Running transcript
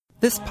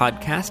This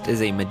podcast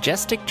is a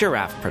Majestic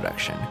Giraffe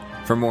production.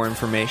 For more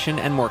information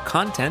and more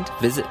content,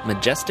 visit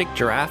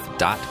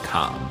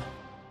majesticgiraffe.com.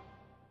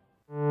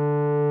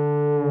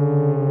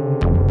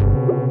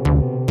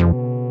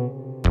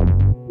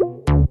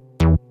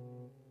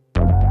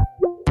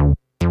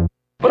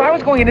 But I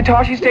was going into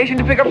Toshi Station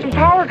to pick up some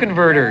power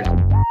converters.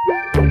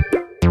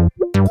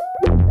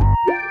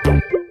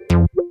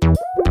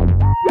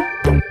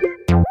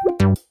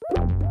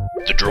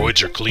 The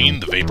droids are clean,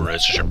 the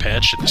vaporizers are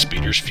patched, and the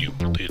speeder's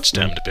fueled. It's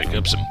time to pick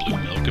up some blue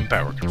milk and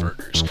power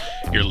converters.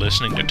 You're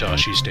listening to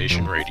Toshi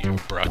Station Radio,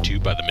 brought to you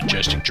by the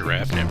Majestic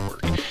Giraffe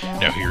Network.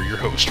 Now here are your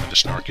hosts for the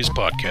snarkiest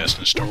podcast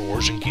in Star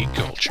Wars and geek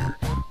culture,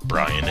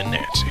 Brian and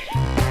Nancy.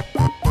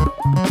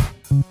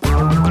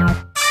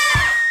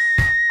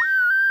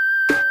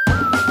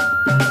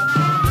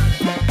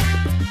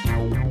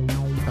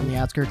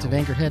 Outskirts of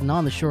Anchorhead and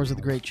on the shores of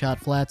the Great Shot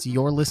Flats,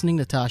 you're listening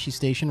to Toshi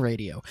Station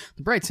Radio,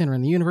 the bright center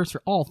in the universe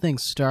for all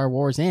things Star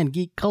Wars and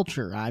geek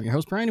culture. I'm your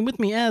host, Brian, and with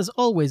me, as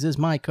always, is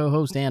my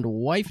co-host and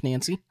wife,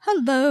 Nancy.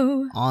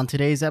 Hello. On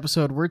today's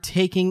episode, we're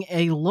taking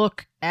a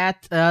look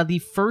at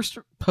the first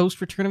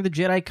post-Return of the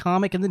Jedi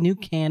comic in the new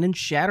canon,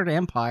 Shattered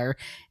Empire,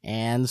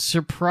 and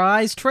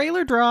surprise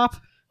trailer drop.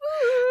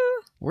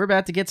 We're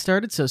about to get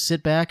started, so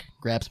sit back,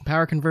 grab some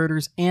power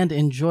converters, and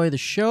enjoy the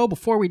show.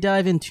 Before we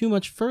dive in too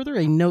much further,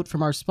 a note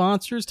from our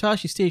sponsors.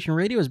 Toshi Station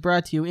Radio is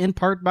brought to you in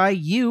part by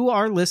you,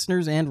 our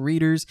listeners and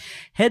readers.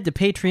 Head to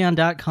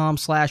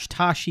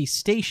patreon.com/Toshi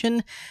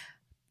Station.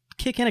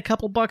 Kick in a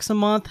couple bucks a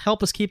month,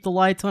 help us keep the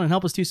lights on, and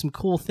help us do some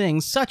cool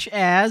things, such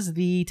as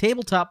the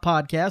Tabletop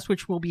Podcast,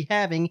 which will be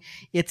having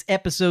its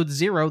episode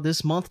 0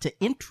 this month to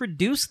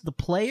introduce the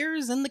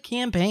players and the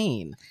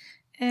campaign.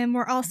 And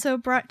we're also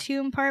brought to you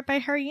in part by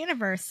Her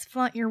Universe.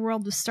 Flaunt your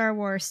world with Star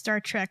Wars,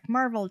 Star Trek,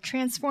 Marvel,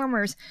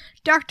 Transformers,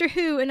 Doctor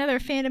Who, and other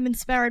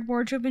fandom-inspired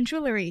wardrobe and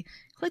jewelry.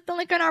 Click the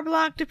link on our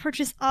blog to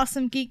purchase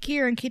awesome geek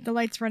gear and keep the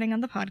lights running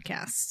on the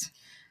podcast.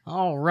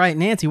 All right,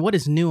 Nancy, what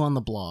is new on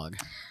the blog?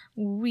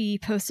 We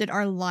posted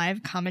our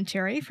live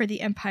commentary for The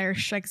Empire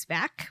Strikes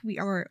Back. We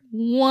are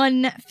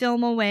one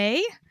film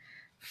away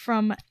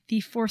from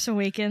The Force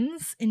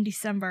Awakens in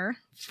December,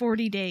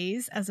 40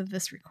 days as of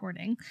this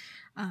recording.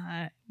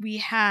 We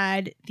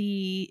had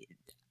the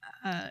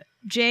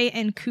Jay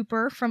and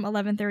Cooper from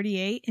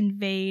 1138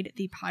 invade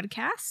the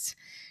podcast,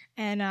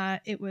 and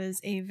it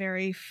was a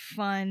very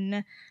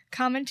fun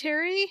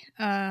commentary.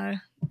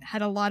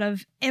 Had a lot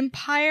of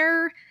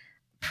Empire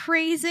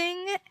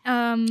praising.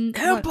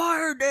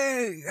 Empire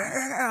Day!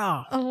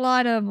 Yeah! A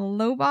lot of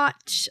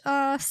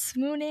Lobot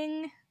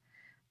swooning.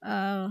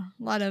 A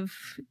lot of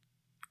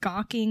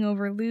gawking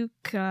over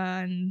Luke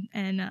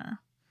and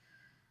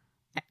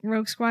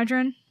Rogue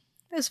Squadron.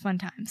 It was fun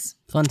times.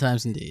 Fun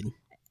times indeed.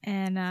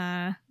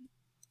 And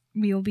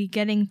we will be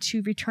getting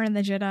to Return of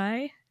the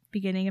Jedi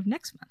beginning of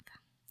next month.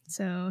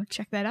 So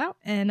check that out.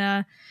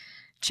 And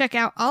check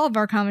out all of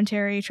our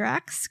commentary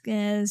tracks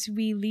as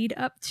we lead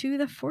up to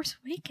The Force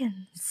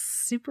Awakens.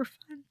 Super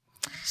fun.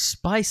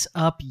 Spice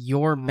up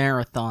your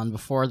marathon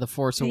before The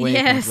Force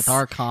Awakens with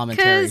our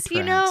commentary tracks.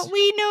 Because,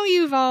 we know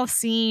you've all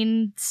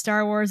seen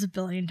Star Wars a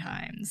billion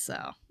times,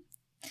 so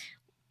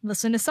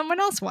listen to someone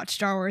else watch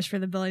Star Wars for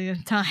the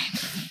billionth time.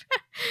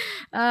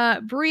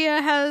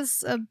 Bria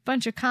has a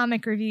bunch of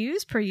comic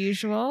reviews, per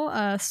usual.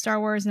 Star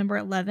Wars number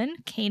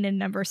 11, Kanan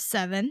number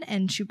 7,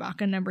 and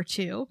Chewbacca number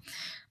 2.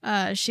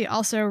 She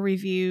also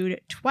reviewed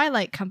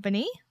Twilight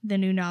Company, the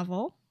new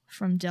novel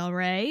from Del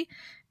Rey,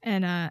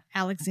 and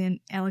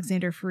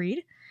Alexander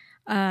Freed.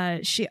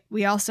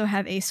 We also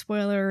have a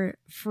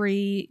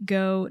spoiler-free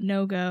go,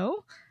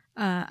 no-go.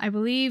 I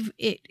believe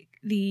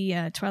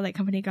the Twilight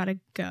Company got a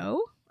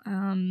go.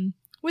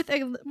 With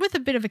a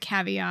bit of a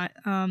caveat.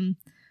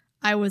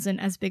 I wasn't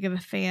as big of a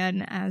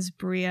fan as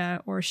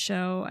Bria or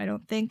Show, I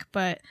don't think,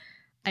 but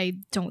I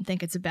don't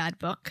think it's a bad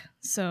book,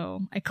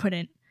 so I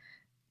couldn't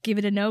give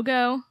it a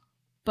no-go,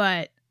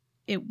 but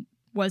it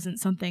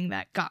wasn't something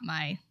that got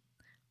my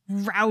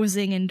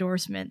rousing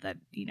endorsement that,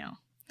 it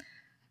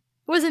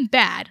wasn't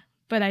bad,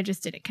 but I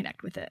just didn't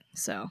connect with it,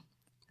 so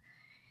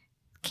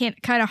kind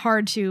of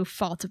hard to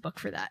fault a book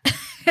for that,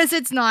 because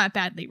it's not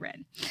badly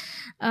written.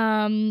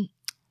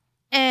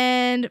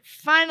 And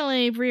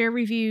finally, Bria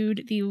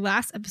reviewed the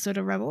last episode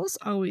of Rebels,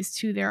 Always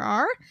Two There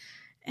Are.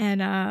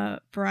 And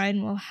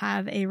Brian will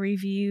have a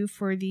review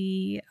for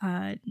the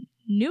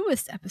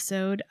newest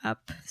episode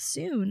up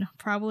soon,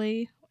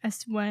 probably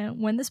as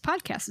when this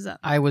podcast is up.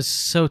 I was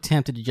so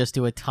tempted to just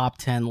do a top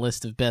 10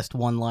 list of best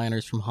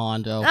one-liners from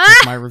Hondo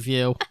with my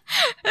review.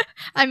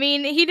 I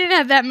mean, he didn't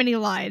have that many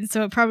lines,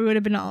 so it probably would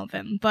have been all of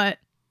them. But,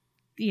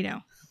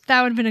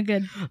 that would have been a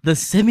good... The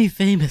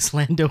semi-famous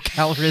Lando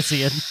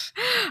Calrissian.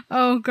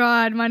 Oh,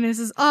 God. Mine is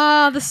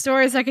the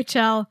stories I could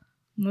tell.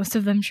 Most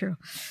of them true.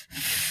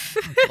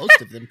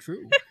 Most of them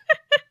true.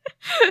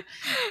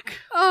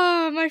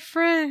 Oh, my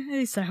friend. At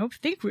least I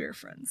think we were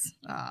friends.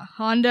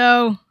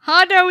 Hondo,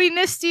 we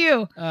missed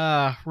you.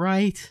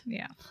 Right.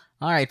 Yeah.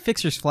 All right,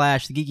 Fixer's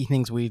Flash, the geeky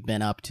things we've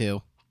been up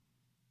to.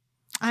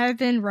 I've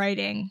been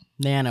writing.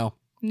 NaNoWriMo.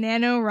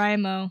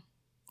 NaNoWriMo.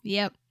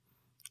 Yep.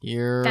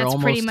 That's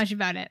pretty much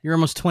about it. You're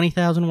almost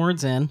 20,000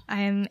 words in.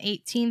 I am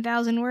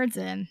 18,000 words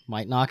in.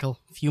 Might knock a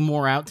few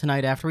more out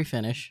tonight after we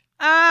finish.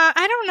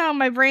 I don't know.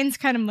 My brain's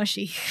kind of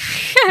mushy.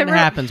 It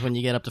happens when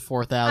you get up to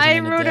 4,000 in a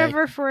day. I wrote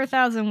over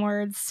 4,000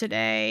 words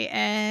today,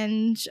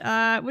 and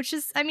which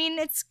is, I mean,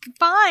 it's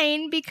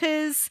fine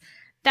because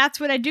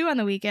that's what I do on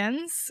the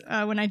weekends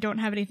when I don't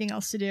have anything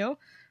else to do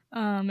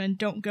and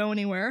don't go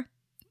anywhere.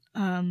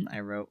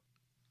 I wrote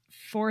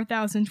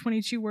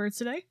 4,022 words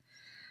today,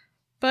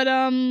 but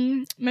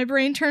my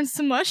brain turns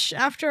to mush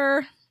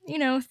after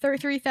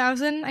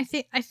 3,000. I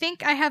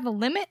think I have a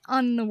limit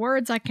on the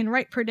words I can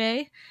write per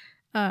day.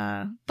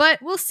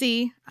 But we'll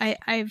see.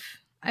 I've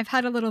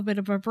had a little bit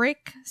of a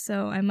break,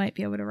 so I might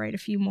be able to write a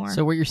few more.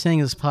 So what you're saying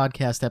is this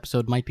podcast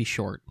episode might be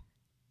short.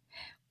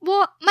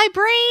 Well, my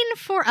brain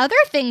for other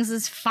things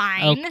is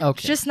fine,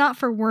 okay. Just not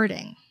for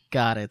wording.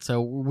 Got it.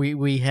 So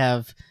we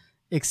have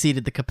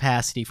exceeded the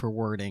capacity for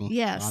wording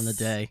on the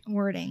day.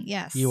 Wording,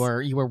 yes. You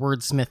are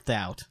wordsmithed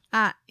out.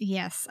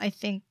 Yes, I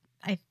think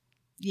I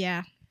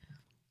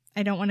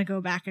don't want to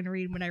go back and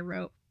read what I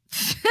wrote.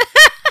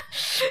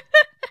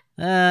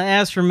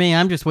 As for me,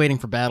 I'm just waiting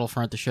for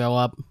Battlefront to show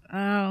up.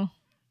 Oh,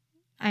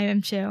 I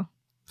am too.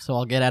 So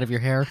I'll get out of your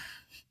hair.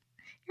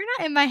 You're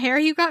not in my hair.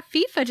 You got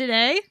FIFA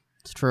today.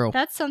 It's true.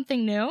 That's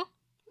something new.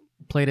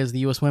 Played as the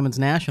U.S. women's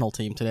national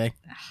team today.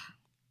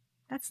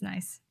 That's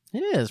nice. It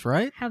is,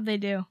 right? How'd they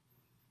do?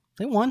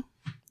 They won.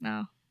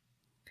 Oh.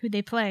 Who'd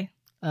they play?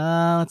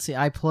 Let's see.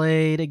 I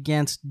played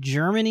against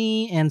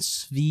Germany and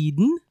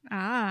Sweden.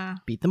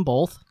 Beat them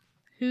both.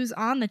 Who's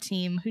on the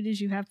team? Who did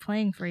you have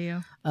playing for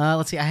you?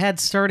 Let's see. I had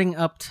starting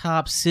up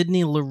top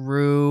Sydney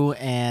Leroux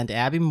and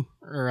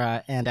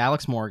and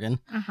Alex Morgan.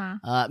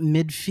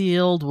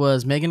 Midfield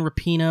was Megan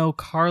Rapinoe,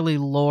 Carly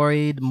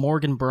Lloyd,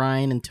 Morgan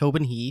Bryan, and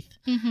Tobin Heath.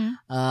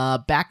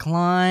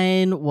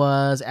 Backline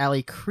was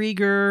Ali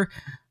Krieger,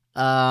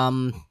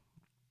 Shannon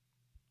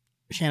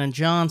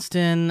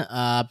Johnston,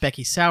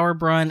 Becky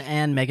Sauerbrunn,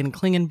 and Megan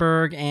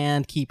Klingenberg,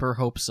 and keeper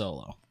Hope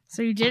Solo.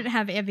 So you didn't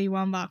have Evie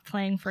Wambach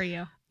playing for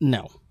you?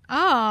 No.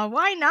 Oh,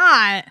 why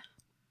not?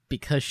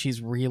 Because she's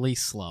really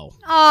slow.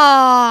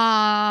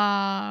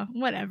 Oh,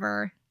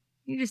 whatever.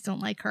 You just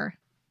don't like her.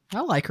 I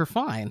like her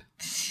fine.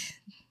 She's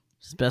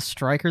the best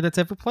striker that's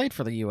ever played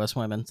for the U.S.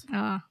 women's.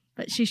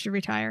 But she should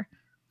retire.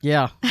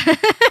 Yeah.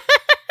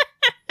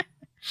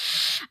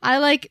 I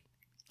like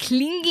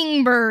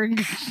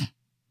Klingenberg.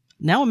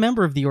 Now a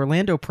member of the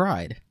Orlando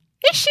Pride.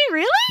 Is she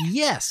really?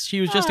 Yes, she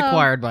was just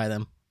acquired by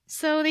them.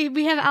 So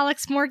we have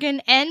Alex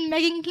Morgan and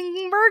Megan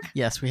Klingenberg?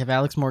 Yes, we have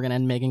Alex Morgan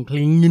and Megan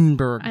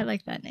Klingenberg. I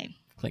like that name.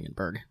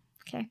 Klingenberg.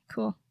 Okay,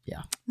 cool.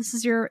 Yeah. This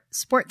is your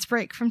sports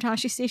break from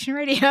Tashi Station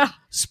Radio.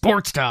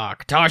 Sports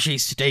Talk, Tashi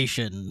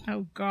Station.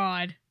 Oh,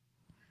 God.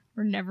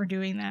 We're never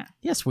doing that.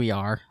 Yes, we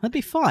are. That'd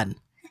be fun.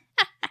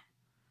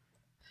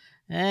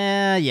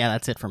 Yeah,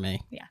 that's it for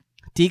me. Yeah.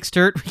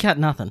 Deekstert, we got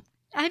nothing.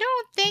 I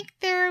don't think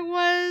there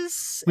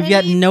was We've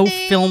got no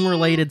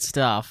film-related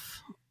stuff.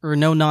 Or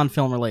no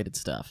non-film related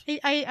stuff.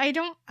 I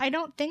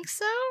don't think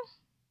so.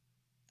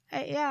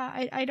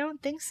 I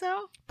don't think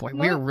so. Boy,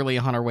 we're really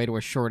on our way to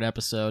a short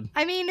episode.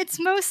 I mean, it's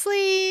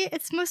mostly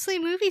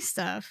movie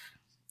stuff.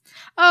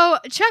 Oh,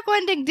 Chuck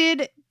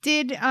Wendig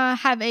did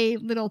have a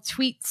little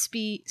tweet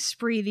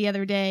spree the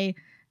other day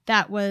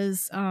that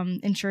was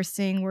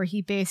interesting, where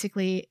he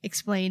basically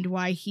explained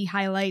why he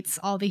highlights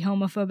all the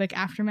homophobic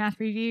Aftermath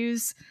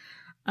reviews.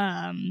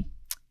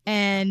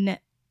 And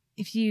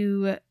if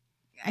you...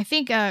 I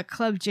think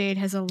Club Jade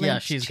has a link. Yeah,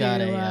 she's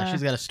got a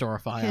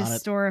Storify on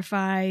it.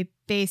 Storify,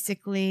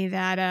 basically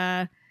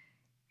that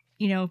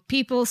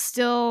people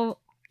still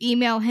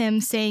email him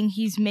saying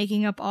he's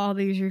making up all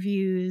these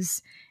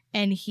reviews,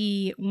 and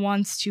he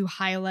wants to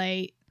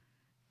highlight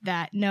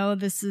that no,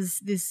 this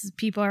is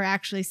people are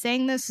actually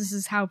saying this. This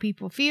is how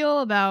people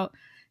feel about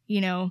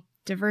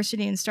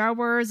diversity in Star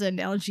Wars and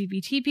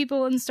LGBT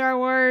people in Star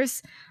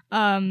Wars.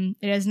 It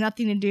has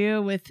nothing to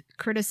do with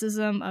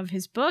criticism of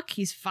his book.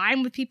 He's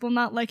fine with people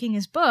not liking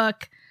his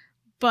book,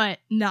 but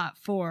not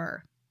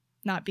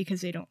because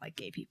they don't like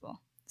gay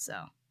people.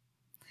 So,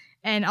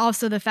 and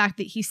also the fact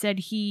that he said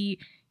he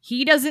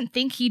doesn't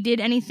think he did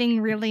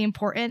anything really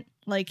important.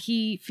 Like,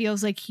 he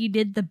feels like he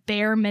did the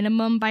bare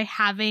minimum by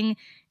having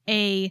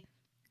a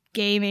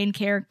gay main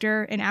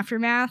character in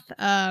Aftermath.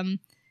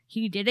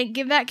 He didn't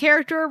give that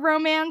character a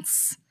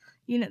romance.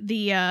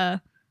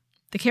 The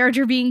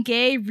character being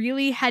gay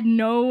really had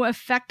no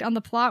effect on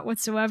the plot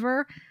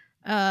whatsoever.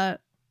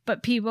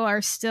 But people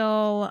are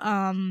still,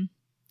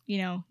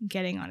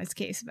 getting on his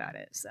case about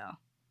it. So,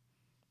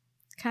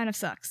 kind of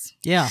sucks.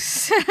 Yeah.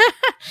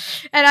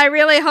 And I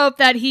really hope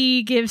that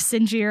he gives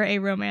Sinjir a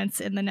romance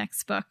in the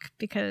next book,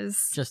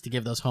 because... Just to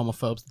give those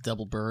homophobes the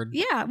double bird.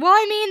 Yeah. Well,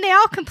 I mean, they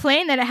all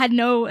complain that it had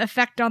no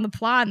effect on the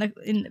plot. Make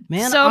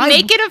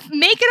it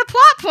a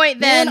plot point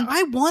then. Man,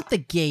 I want the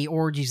gay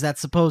orgies that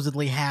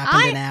supposedly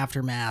happened in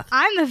Aftermath.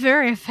 I'm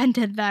very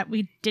offended that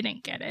we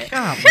didn't get it.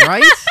 God,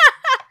 right?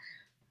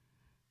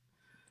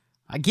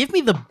 Give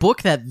me the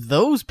book that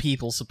those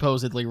people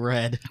supposedly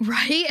read.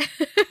 Right?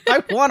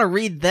 I want to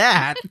read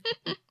that.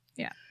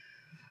 Yeah.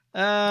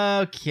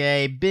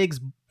 Okay, Big's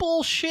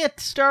bullshit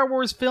Star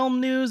Wars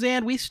film news,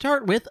 and we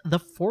start with the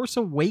Force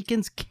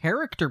Awakens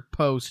character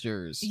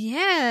posters.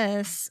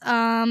 Yes.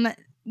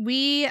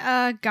 We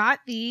got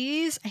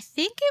these, I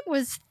think it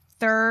was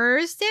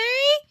Thursday.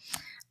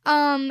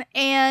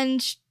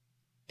 And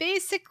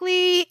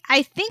basically,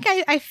 I think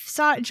I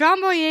saw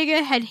John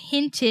Boyega had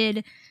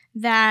hinted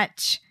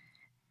that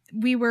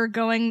he was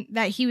going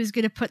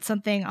to put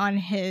something on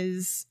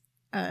his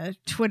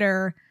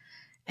Twitter,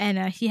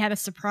 and he had a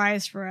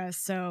surprise for us,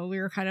 so we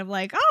were kind of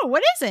like, oh,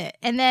 what is it?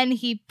 And then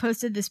he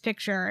posted this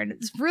picture, and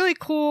it's really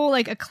cool,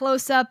 like a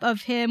close-up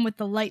of him with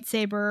the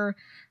lightsaber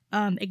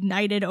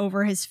ignited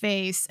over his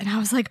face, and I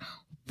was like,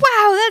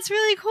 wow, that's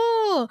really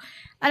cool.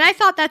 And I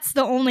thought that's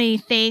the only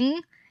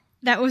thing.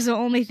 That was the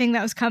only thing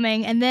that was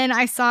coming. And then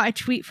I saw a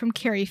tweet from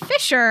Carrie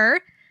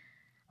Fisher.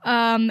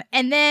 And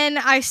then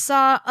I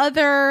saw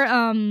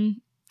the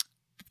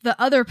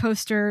other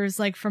posters,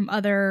 like from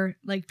other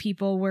like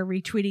people were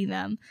retweeting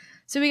them.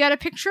 So we got a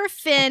picture of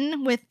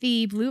Finn with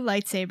the blue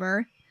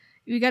lightsaber.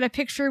 We got a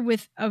picture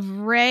of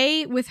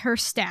Rey with her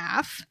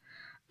staff.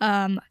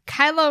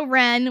 Kylo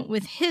Ren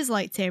with his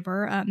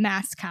lightsaber,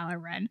 masked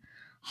Kylo Ren.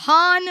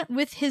 Han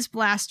with his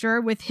blaster,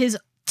 with his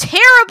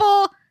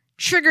terrible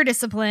trigger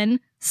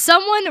discipline.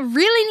 Someone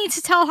really needs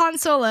to tell Han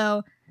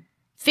Solo,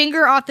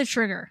 finger off the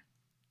trigger.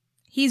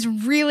 He's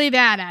really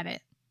bad at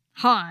it.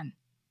 Han,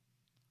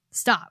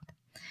 stop.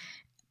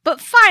 But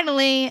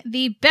finally,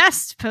 the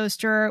best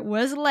poster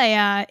was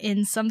Leia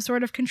in some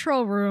sort of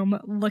control room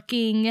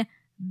looking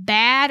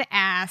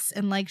badass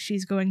and like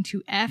she's going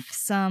to F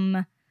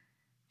some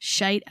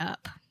shite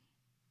up.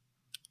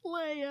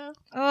 Leia.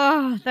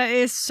 Oh, that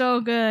is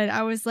so good.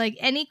 I was like,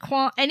 any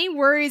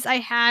worries I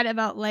had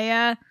about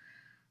Leia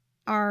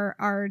are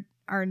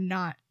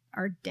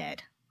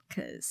dead,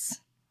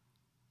 because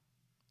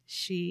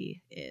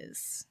she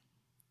is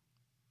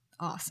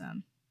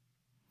awesome.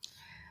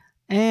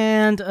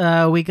 And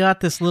we got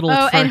this little.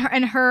 Oh,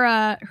 and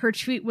her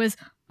tweet was,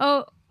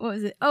 oh, what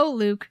was it? Oh,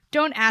 Luke,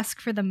 don't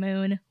ask for the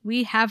moon.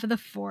 We have the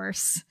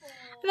Force.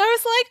 And I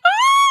was like,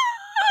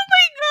 oh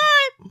my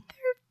god,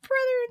 their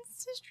brother and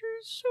sister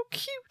is so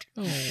cute.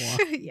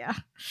 Oh. Yeah.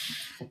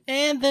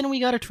 And then we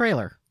got a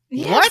trailer.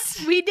 Yes,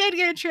 What? We did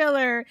get a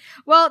trailer.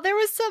 Well, there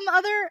was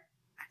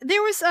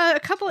a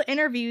couple of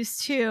interviews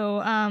too.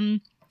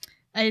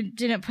 I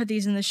didn't put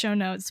these in the show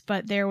notes,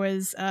 but there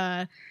was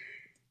an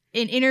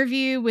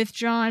interview with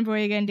John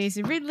Boyega and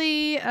Daisy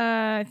Ridley.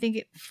 I think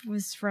it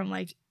was from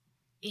like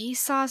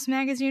ASOS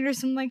magazine or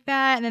something like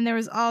that. And then there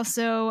was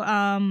also,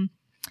 I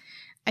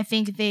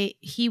think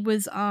he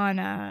was on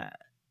the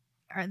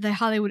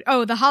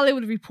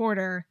Hollywood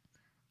Reporter.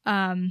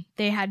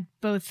 They had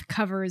both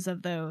covers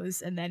of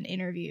those and then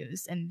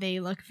interviews, and they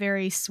look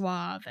very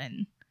suave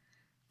and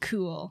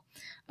cool.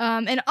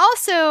 And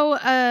also,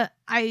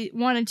 I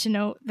wanted to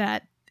note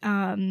that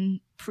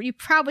you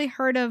probably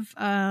heard of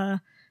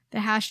the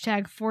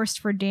hashtag Forced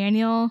for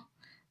Daniel,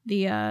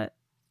 the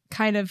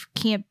kind of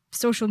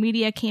social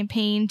media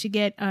campaign to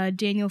get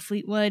Daniel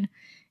Fleetwood,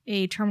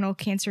 a terminal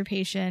cancer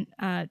patient,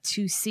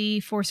 to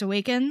see Force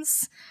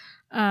Awakens.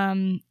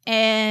 And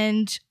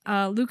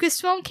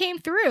Lucasfilm came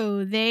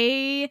through.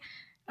 J.J.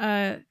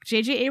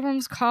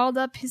 Abrams called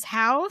up his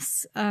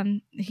house.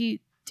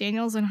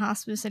 Daniel's in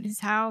hospice at his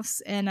house,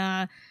 and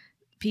a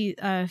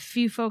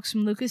few folks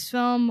from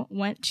Lucasfilm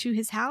went to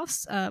his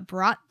house,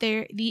 brought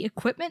the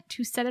equipment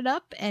to set it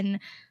up,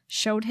 and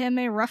showed him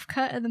a rough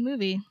cut of the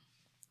movie,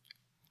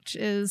 which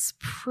is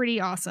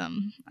pretty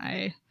awesome.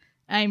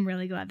 I'm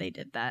really glad they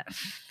did that.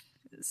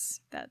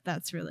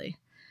 That's really,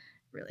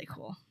 really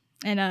cool.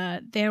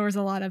 And there was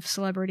a lot of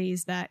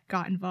celebrities that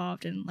got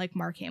involved, and like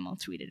Mark Hamill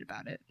tweeted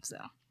about it. So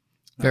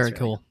Very really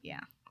cool.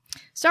 Yeah.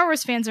 Star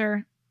Wars fans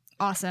are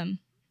awesome.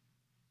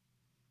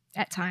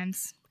 At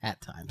times.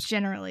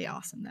 Generally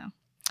awesome, though.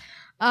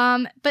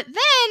 But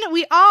then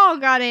we all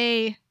got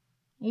a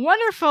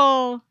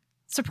wonderful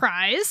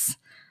surprise.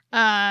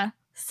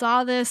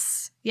 Saw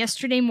this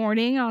yesterday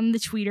morning on the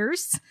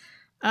tweeters.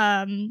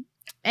 And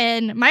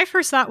my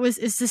first thought was,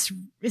 is this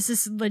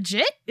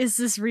legit? Is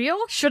this real?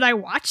 Should I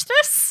watch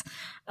this?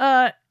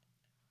 And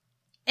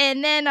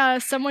then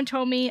someone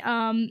told me,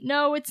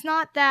 no, it's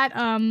not that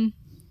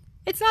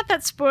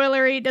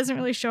spoilery. It doesn't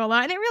really show a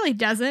lot, and it really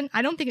doesn't.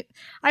 I don't think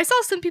I saw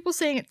some people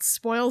saying it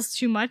spoils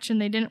too much, and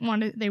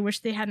they wish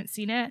they hadn't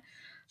seen it.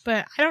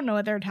 But I don't know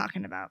what they're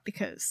talking about,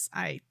 because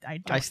I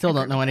still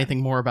don't know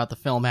anything more about the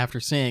film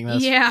after seeing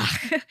this. Yeah.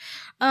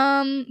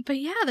 But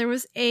yeah, there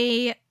was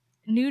a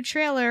new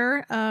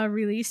trailer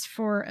released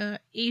for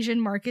Asian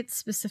markets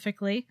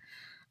specifically,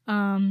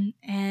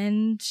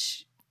 and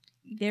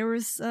there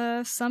was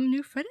some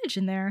new footage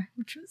in there,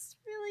 which was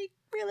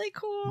really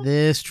cool.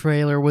 This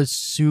trailer was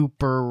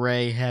super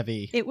Rey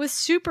heavy. It was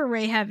super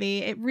Rey heavy.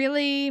 It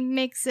really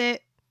makes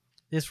it.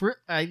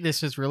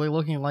 This is really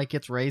looking like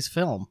it's Rey's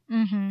film,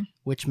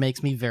 which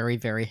makes me very,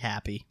 very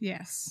happy.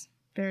 Yes,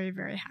 very,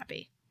 very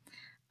happy.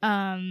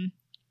 And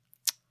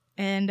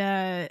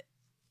there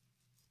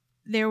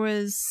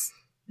was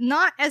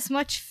not as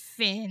much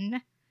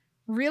Finn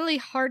really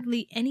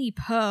hardly any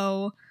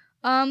Poe.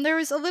 There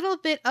was a little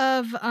bit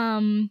of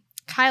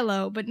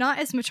Kylo, but not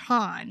as much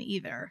Han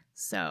either.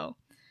 So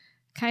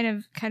kind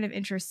of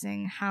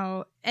interesting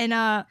how,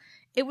 and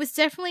it was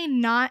definitely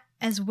not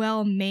as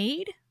well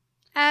made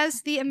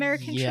as the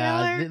American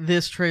trailer.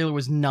 This trailer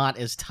was not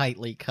as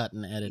tightly cut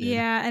and edited.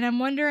 Yeah, and I'm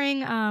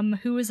wondering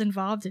who was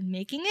involved in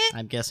making it.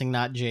 I'm guessing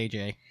not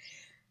JJ.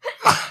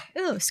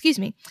 Oh, excuse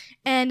me.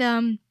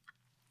 And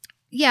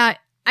yeah,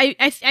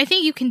 I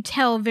think you can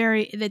tell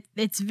that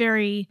it's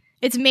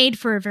made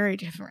for a very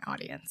different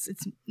audience.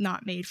 It's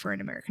not made for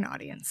an American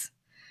audience,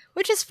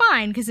 which is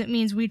fine because it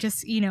means we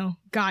just,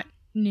 got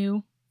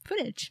new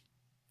footage.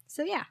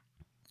 So yeah,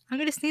 I'm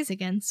going to sneeze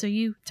again, so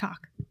you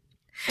talk.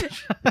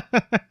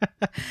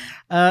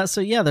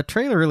 So yeah, the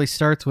trailer really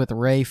starts with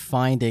Rey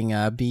finding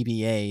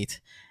BB-8,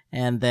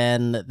 and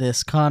then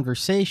this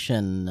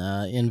conversation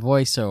in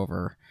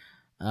voiceover,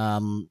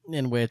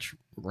 in which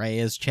Rey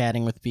is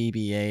chatting with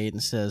BB-8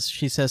 and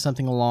she says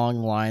something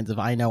along the lines of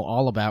 "I know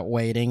all about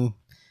waiting,"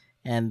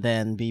 and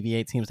then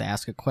BB-8 seems to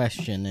ask a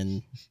question,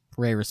 and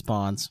Rey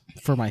responds,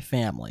 "For my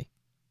family."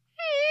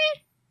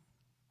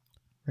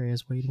 Rey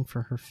is waiting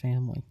for her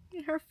family.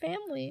 Her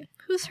family?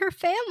 Who's her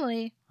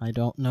family? I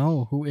don't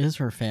know. Who is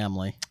her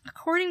family?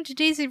 According to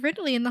Daisy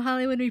Ridley in The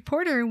Hollywood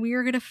Reporter, we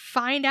are going to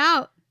find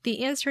out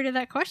the answer to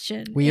that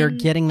question. We are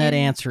getting that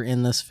answer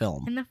in this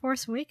film. In The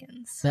Force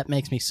Awakens. That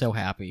makes me so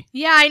happy.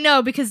 Yeah, I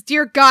know, because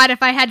dear God,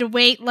 if I had to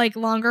wait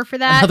longer for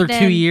that, another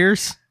 2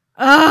 years?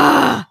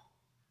 Ugh!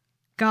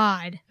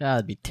 God.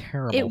 That'd be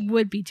terrible. It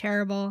would be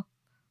terrible.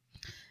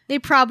 They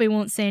probably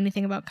won't say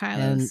anything about Kylo's.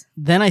 And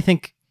then I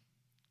think,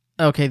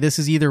 okay, this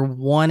is either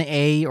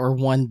 1A or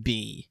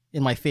 1B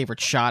in my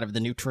favorite shot of the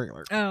new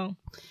trailer. Oh.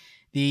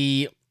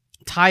 The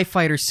TIE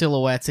fighter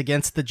silhouettes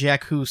against the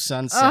Jakku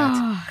sunset.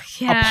 Oh,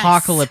 yes.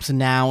 Apocalypse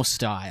Now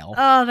style.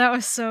 Oh, that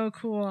was so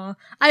cool.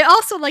 I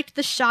also liked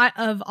the shot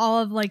of all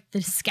of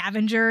the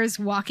scavengers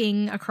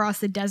walking across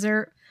the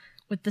desert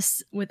with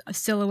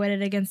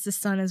silhouetted against the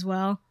sun as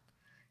well.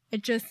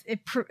 It just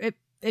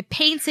it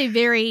paints a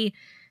very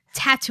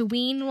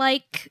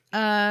Tatooine-like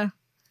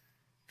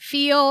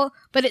feel,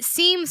 but it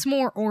seems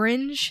more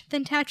orange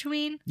than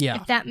Tatooine. Yeah,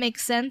 if that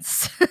makes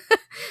sense.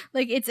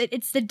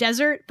 It's the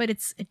desert, but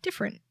it's a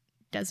different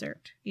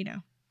desert,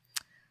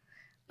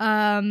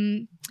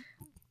 One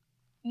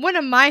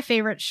of my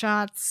favorite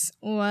shots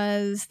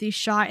was the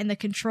shot in the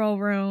control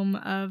room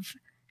of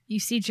you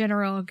see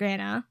General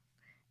Organa,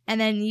 and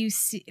then you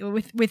see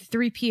with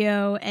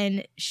 3PO,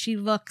 and she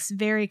looks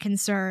very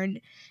concerned,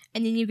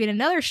 and then you get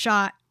another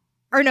shot,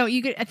 or no,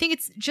 I think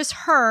it's just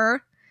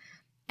her.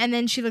 And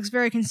then she looks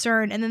very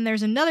concerned. And then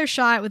there's another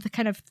shot with the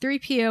kind of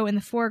 3PO in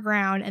the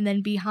foreground. And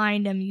then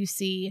behind him, you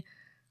see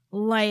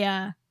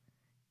Leia.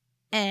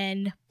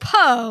 And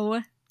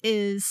Poe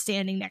is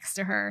standing next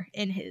to her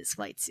in his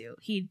flight suit.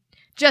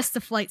 Just the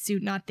flight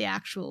suit, not the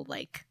actual,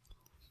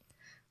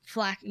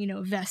 flak,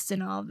 vest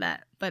and all of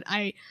that. But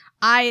I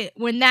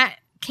when that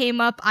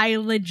came up, I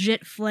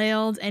legit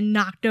flailed and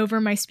knocked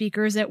over my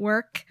speakers at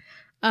work.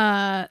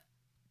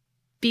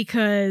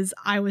 Because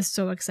I was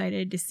so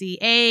excited to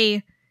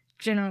see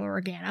General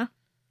Organa,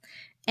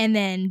 and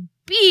then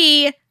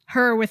B,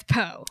 her with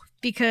Poe,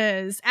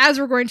 because as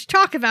we're going to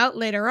talk about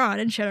later on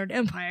in Shattered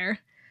Empire,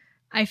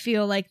 I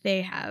feel like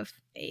they have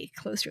a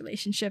close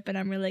relationship, and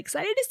I'm really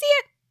excited to see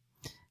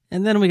it.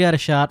 And then we got a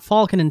shot,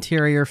 Falcon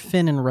interior,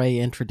 Finn and Rey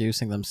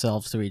introducing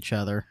themselves to each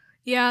other.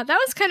 Yeah, that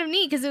was kind of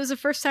neat, because it was the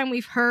first time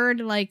we've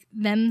heard,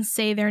 them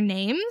say their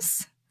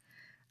names.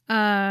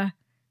 Rey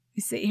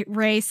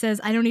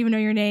says, "I don't even know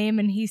your name,"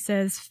 and he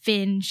says,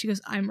 "Finn." She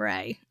goes, "I'm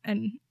Rey,"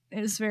 and it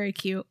was very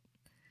cute,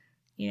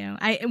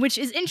 which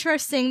is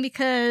interesting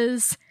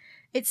because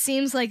it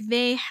seems like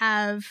they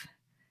have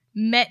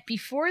met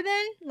before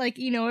then.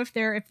 If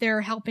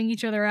they're helping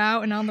each other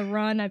out and on the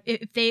run,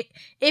 if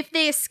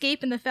they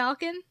escape in the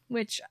Falcon,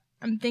 which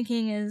I'm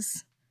thinking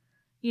is,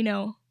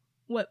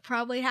 what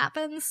probably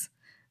happens,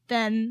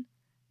 then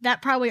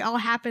that probably all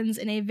happens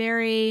in a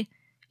very,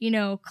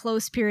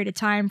 close period of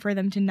time for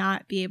them to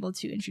not be able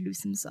to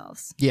introduce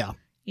themselves. Yeah.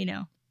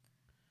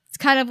 It's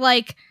kind of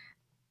like,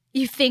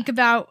 you think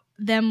about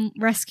them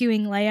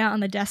rescuing Leia on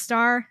the Death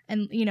Star,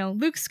 and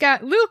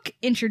Luke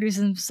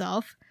introduces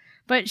himself,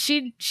 but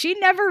she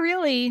never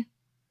really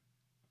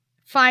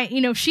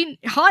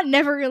Han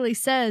never really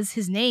says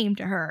his name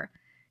to her.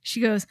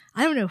 She goes,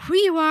 "I don't know who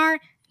you are,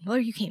 where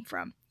you came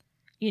from,"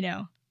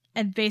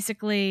 and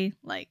basically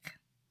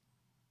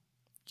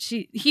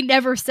he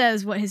never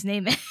says what his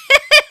name is.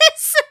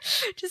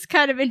 Just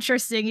kind of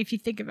interesting if you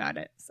think about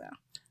it. So.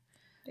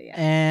 Yeah.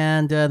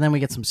 And then we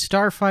get some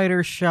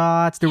starfighter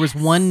shots. There was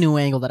one new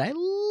angle that I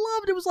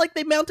loved. It was like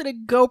they mounted a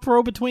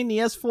GoPro between the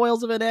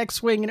S-foils of an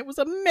X-Wing, and it was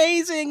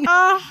amazing.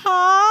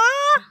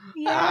 Uh-huh.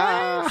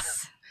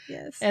 Yes.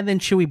 Yes. And then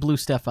Chewie blew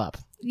stuff up.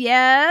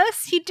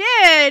 Yes, he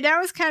did. That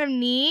was kind of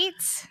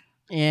neat.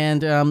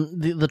 And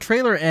the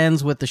trailer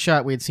ends with the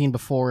shot we had seen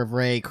before of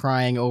Rey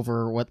crying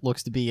over what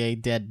looks to be a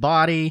dead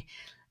body.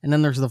 And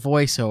then there's the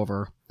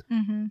voiceover.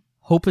 Mm-hmm.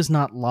 "Hope is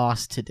not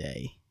lost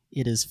today.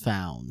 It is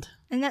found."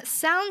 And that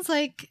sounds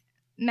like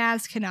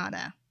Maz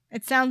Kanata.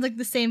 It sounds like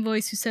the same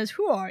voice who says,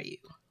 "Who are you?"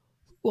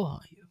 Who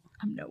are you?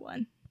 I'm no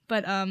one.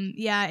 But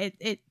yeah,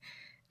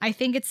 I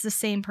think it's the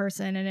same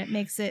person, and it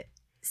makes it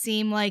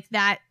seem like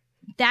that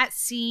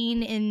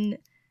scene in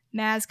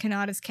Maz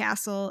Kanata's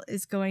castle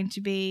is going to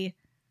be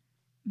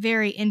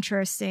very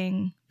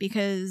interesting,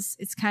 because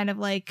it's kind of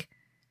like,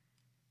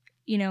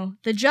 you know,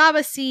 the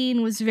Jabba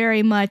scene was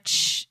very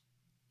much,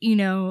 you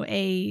know,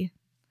 a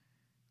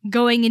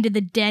going into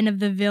the den of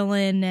the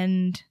villain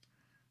and,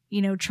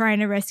 you know, trying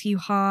to rescue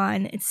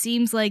Han. It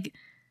seems like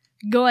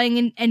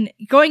going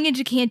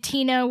into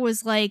Cantina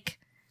was like,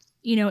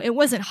 you know, it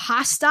wasn't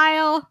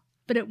hostile,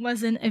 but it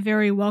wasn't a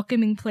very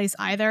welcoming place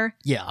either.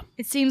 Yeah.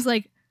 It seems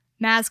like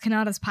Maz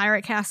Kanata's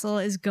pirate castle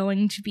is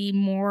going to be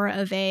more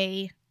of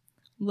a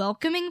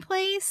welcoming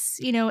place,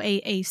 you know,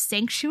 a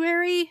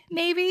sanctuary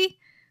maybe,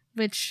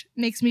 which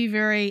makes me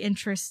very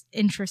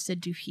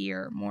interested to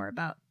hear more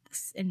about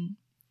this and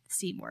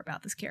see more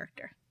about this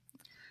character,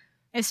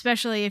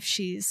 especially if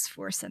she's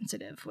Force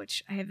sensitive,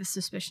 which I have a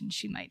suspicion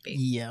she might be.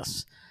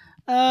 Yes.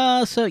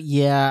 So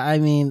yeah, I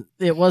mean,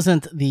 it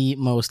wasn't the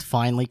most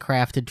finely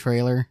crafted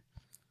trailer,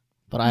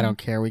 but I don't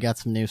care. We got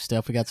some new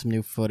stuff. We got some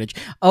new footage.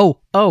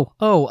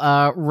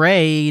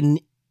 Rey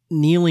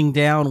kneeling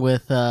down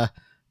with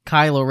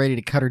Kylo ready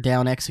to cut her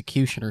down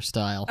executioner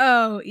style.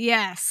 Oh,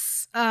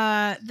 yes.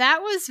 That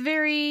was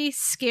very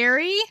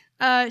scary.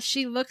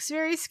 She looks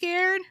very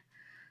scared.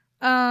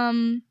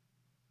 And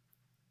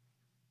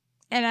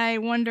I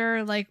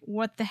wonder, like,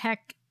 what the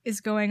heck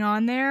is going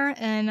on there,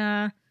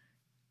 and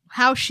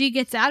how she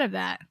gets out of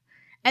that.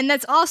 And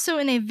that's also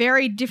in a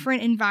very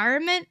different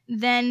environment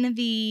than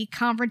the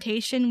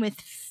confrontation with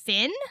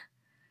Finn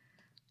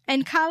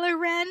and Kylo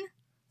Ren.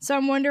 So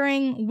I'm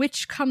wondering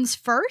which comes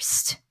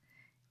first,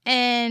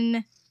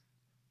 and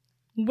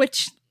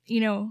which, you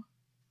know,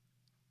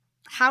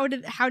 how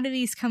did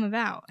these come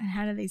about, and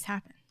how did these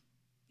happen?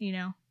 You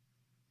know?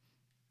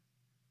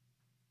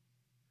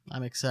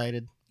 I'm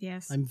excited.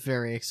 Yes. I'm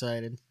very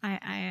excited.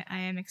 I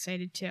am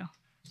excited too.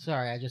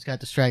 Sorry, I just got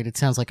distracted. It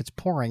sounds like it's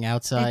pouring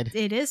outside.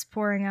 It is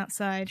pouring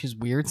outside. Which is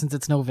weird since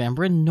it's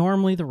November and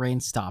normally the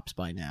rain stops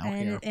by now.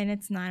 And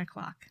it's 9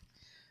 o'clock.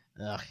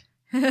 Ugh.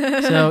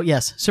 So,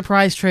 yes,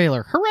 surprise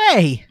trailer.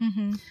 Hooray!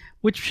 Mm-hmm.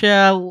 Which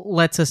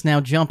lets us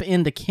now jump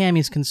into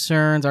Cammy's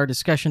concerns, our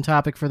discussion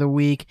topic for the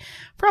week.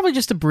 Probably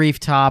just a brief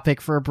topic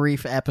for a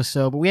brief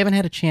episode, but we haven't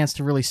had a chance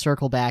to really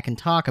circle back and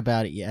talk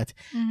about it yet.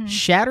 Mm-hmm.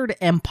 Shattered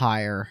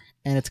Empire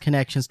and its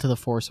connections to The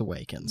Force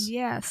Awakens.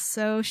 Yes,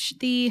 so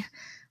the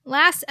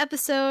last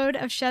episode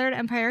of Shattered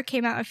Empire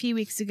came out a few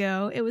weeks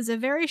ago. It was a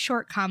very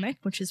short comic,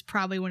 which is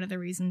probably one of the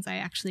reasons I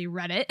actually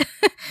read it,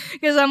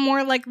 because I'm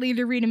more likely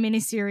to read a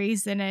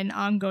miniseries than an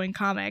ongoing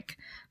comic.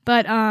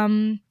 But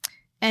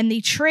and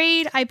the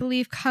trade, I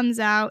believe, comes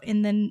out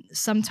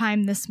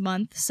sometime this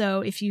month.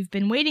 So if you've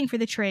been waiting for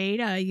the trade,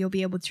 you'll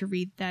be able to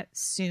read that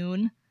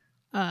soon.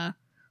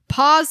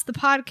 Pause the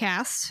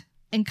podcast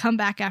and come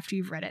back after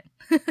you've read it.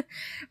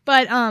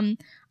 But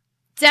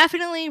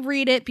definitely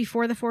read it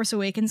before The Force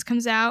Awakens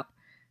comes out.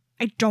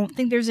 I don't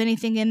think there's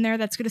anything in there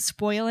that's going to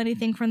spoil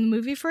anything from the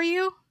movie for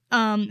you.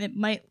 It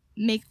might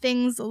make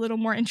things a little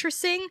more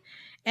interesting.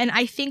 And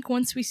I think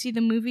once we see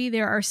the movie,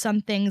 there are some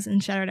things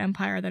in Shattered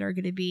Empire that are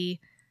going to be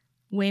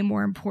way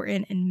more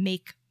important and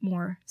make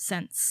more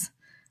sense.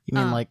 You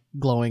mean like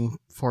glowing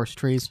Force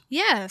trees?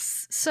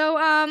 Yes. So,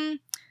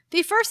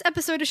 the first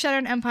episode of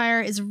Shattered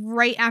Empire is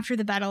right after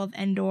the Battle of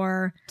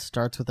Endor. It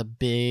starts with a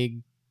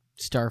big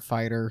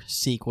starfighter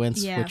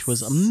sequence, yes. which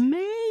was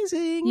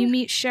amazing. You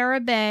meet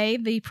Shara Bay,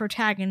 the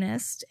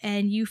protagonist,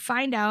 and you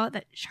find out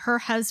that her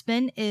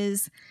husband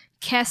is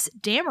Kes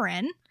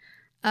Dameron,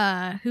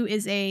 who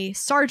is a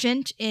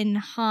sergeant in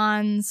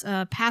Han's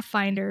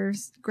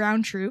Pathfinder's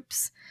ground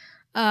troops.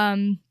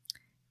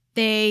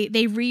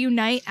 They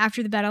reunite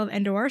after the Battle of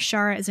Endor.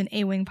 Shara is an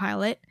A-Wing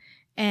pilot,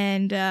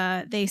 and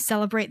they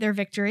celebrate their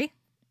victory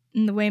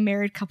in the way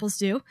married couples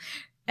do,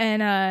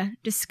 and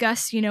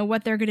discuss,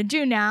 what they're going to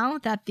do now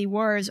that the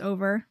war is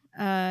over.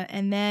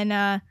 And then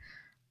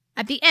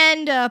at the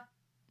end,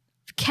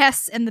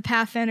 Kes and the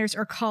Pathfinders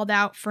are called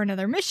out for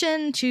another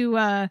mission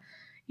to,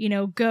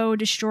 go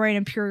destroy an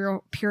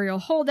Imperial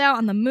holdout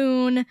on the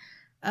moon.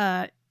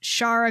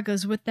 Shara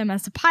goes with them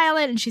as a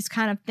pilot, and she's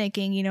kind of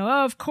thinking,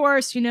 oh, of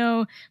course,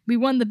 we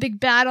won the big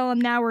battle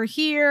and now we're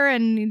here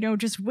and,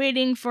 just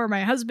waiting for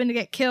my husband to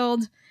get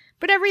killed.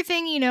 But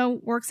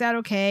everything, works out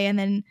okay. And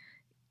then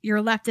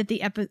you're left at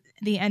the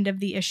end of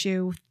the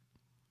issue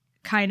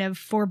kind of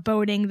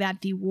foreboding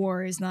that the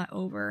war is not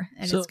over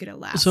and it's going to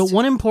last. So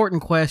one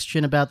important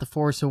question about The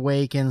Force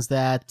Awakens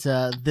that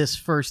this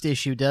first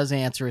issue does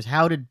answer is,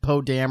 how did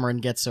Poe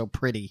Dameron get so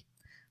pretty?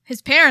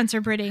 His parents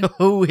are pretty.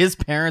 Oh, his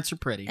parents are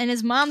pretty. And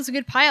his mom's a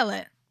good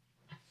pilot.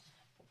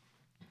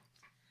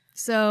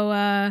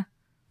 So,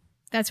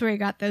 that's where he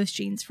got those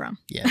genes from.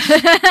 Yeah.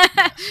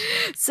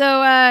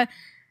 So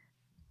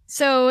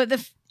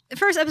the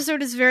first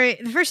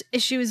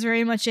issue is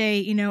very much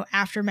a,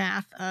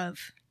 aftermath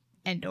of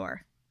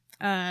Endor.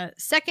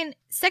 Second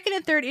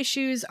and third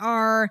issues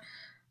are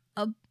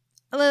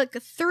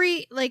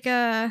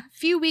a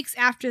few weeks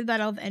after the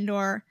Battle of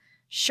Endor,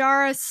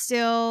 Shara's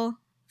still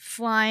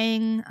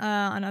flying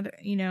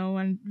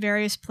on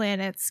various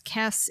planets.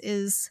 Kes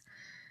is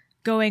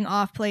going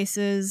off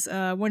places.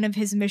 One of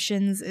his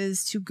missions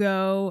is to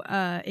go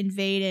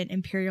invade an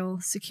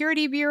Imperial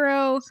Security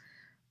Bureau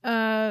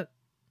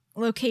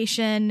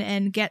location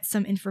and get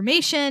some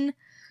information.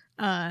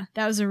 That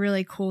was a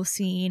really cool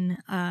scene.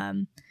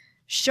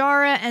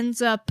 Shara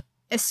ends up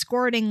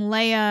escorting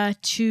Leia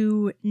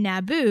to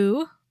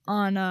Naboo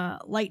on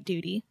light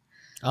duty.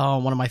 Oh,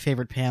 one of my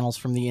favorite panels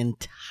from the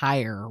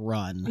entire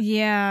run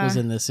was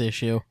in this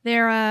issue.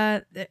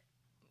 There,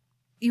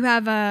 you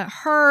have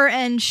her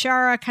and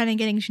Shara kind of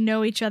getting to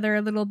know each other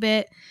a little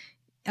bit.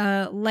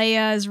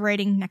 Leia is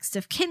writing next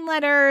of kin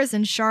letters,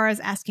 and Shara is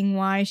asking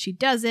why she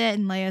does it,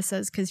 and Leia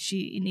says because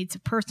she needs a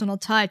personal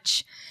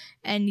touch.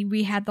 And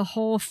we had the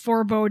whole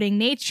foreboding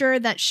nature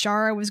that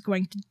Shara was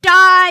going to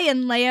die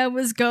and Leia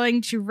was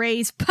going to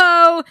raise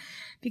Poe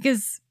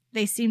because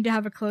they seemed to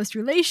have a close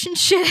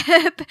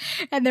relationship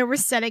and they were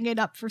setting it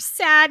up for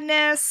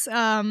sadness.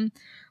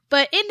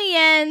 But in the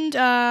end,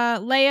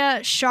 Leia,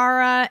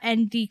 Shara,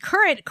 and the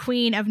current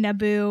queen of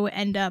Naboo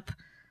end up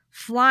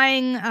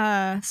flying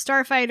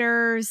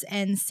starfighters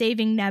and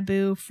saving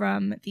Naboo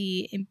from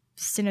the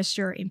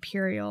sinister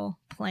Imperial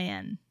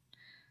plan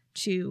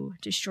to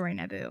destroy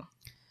Naboo.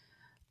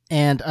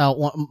 And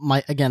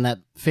that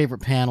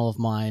favorite panel of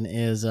mine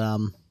is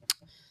the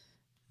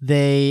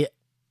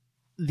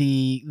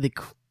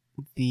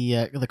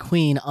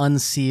queen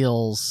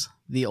unseals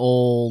the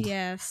old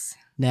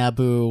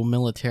Naboo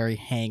military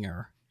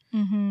hangar,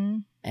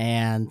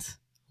 and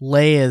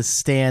Leia's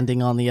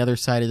standing on the other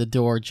side of the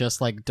door, just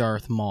like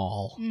Darth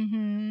Maul.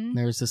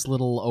 There's this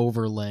little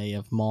overlay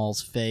of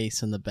Maul's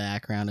face in the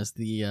background as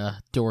the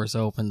doors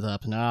opened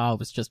up, and it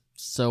was just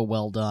so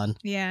well done.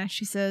 Yeah,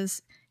 she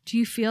says, "Do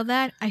you feel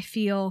that? I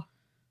feel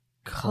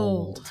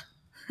cold."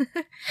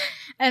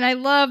 And I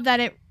love that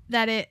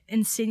it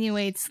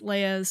insinuates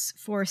Leia's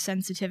Force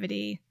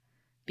sensitivity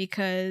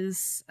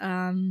because,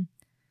 I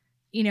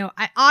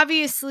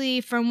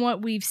obviously from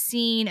what we've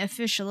seen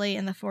officially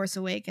in The Force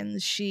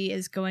Awakens, she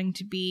is going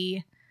to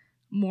be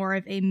more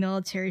of a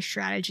military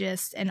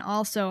strategist and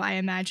also, I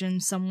imagine,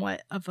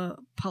 somewhat of a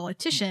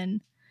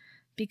politician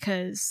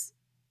because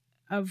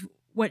of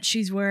what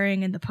she's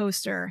wearing in the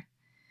poster.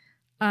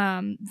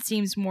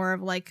 Seems more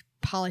of like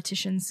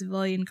politician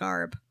civilian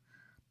garb,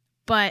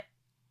 but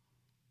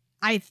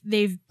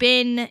they've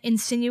been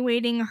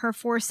insinuating her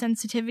Force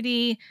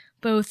sensitivity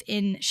both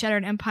in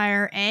Shattered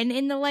Empire and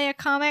in the Leia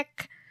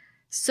comic.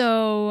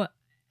 So,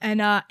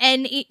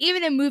 and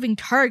even in Moving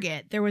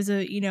Target, there was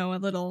a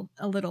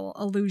little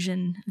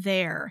allusion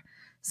there.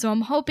 So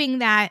I'm hoping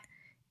that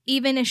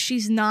even if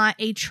she's not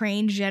a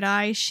trained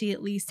Jedi, she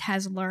at least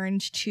has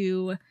learned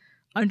to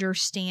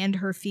understand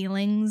her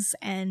feelings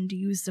and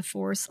use the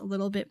Force a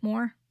little bit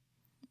more.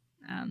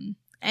 And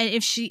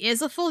if she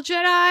is a full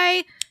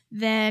Jedi,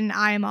 then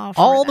I'm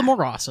all the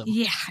more awesome.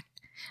 Yeah.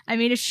 I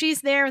mean, if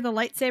she's there with a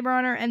lightsaber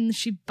on her and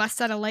she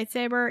busts out a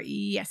lightsaber,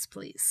 yes,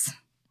 please.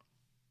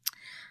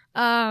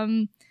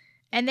 And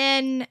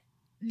then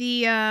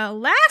the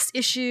last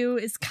issue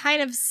is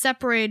kind of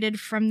separated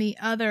from the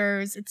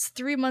others. It's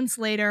 3 months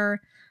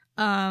later.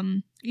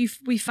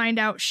 We find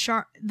out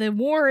the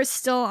war is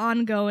still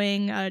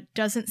ongoing.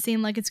 Doesn't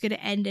seem like it's going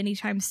to end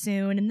anytime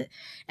soon.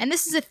 And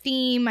this is a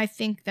theme, I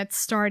think, that's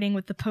starting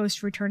with the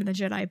post-Return of the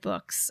Jedi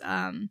books.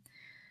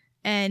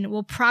 And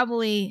we'll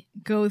probably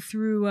go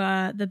through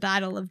the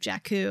Battle of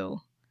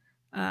Jakku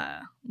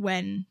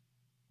when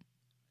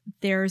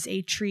there's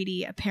a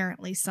treaty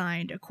apparently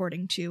signed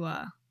according to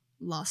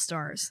Lost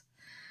Stars.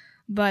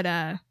 But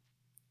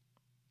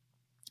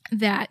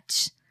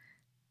that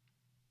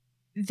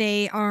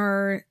they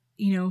are,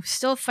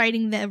 still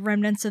fighting the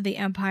remnants of the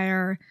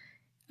Empire.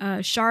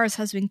 Shara's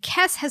husband,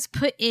 Kes, has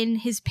put in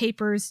his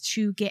papers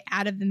to get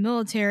out of the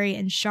military,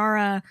 and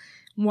Shara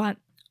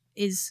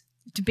is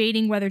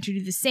debating whether to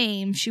do the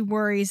same. She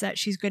worries that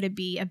she's going to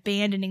be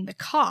abandoning the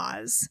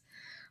cause.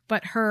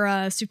 But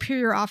her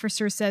superior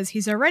officer says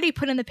he's already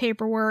put in the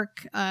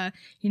paperwork.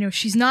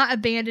 She's not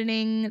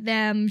abandoning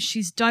them.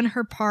 She's done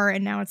her part,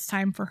 and now it's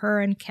time for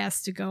her and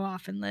Kes to go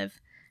off and live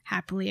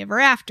happily ever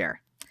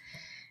after.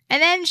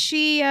 And then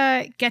she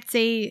gets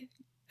a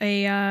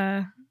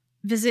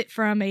visit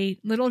from a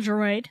little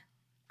droid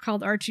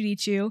called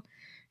R2-D2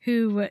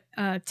 who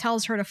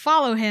tells her to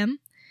follow him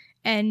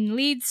and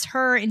leads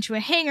her into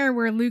a hangar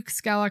where Luke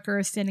Skywalker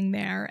is standing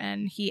there,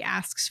 and he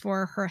asks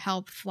for her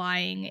help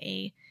flying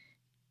a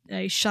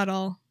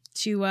shuttle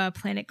to a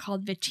planet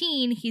called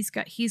Vatine. He's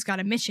got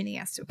a mission he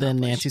has to accomplish. Then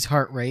Nancy's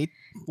heart rate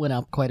went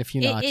up quite a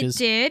few notches.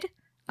 It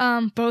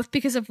did, both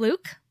because of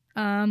Luke.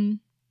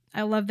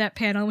 I love that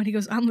panel when he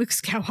goes, "I'm Luke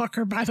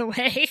Skywalker, by the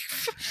way."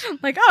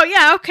 Like, oh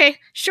yeah, okay,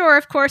 sure,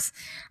 of course.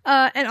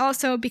 And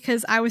also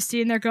because I was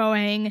sitting there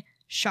going,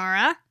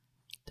 Shara,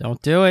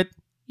 don't do it.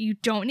 You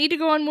don't need to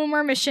go on one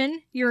more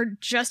mission. You're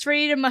just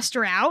ready to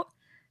muster out.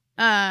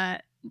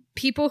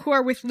 People who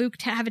are with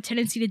Luke have a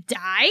tendency to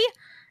die.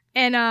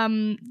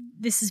 And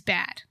this is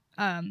bad.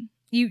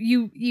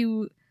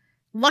 You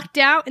lucked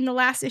out in the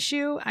last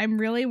issue. I'm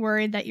really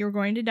worried that you're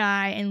going to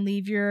die and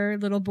leave your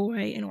little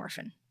boy an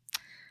orphan.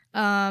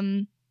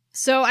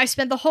 So I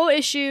spent the whole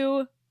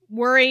issue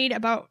worried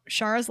about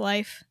Shara's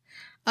life.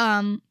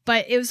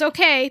 But it was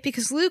okay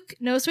because Luke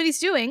knows what he's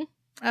doing,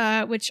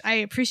 which I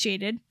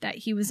appreciated, that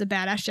he was a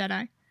badass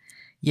Jedi.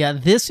 Yeah,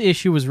 this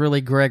issue was really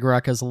Greg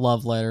Rucka's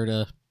love letter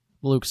to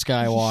Luke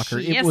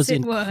Skywalker. Yes, it was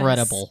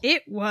incredible.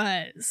 It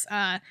was.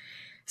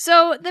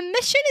 So the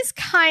mission is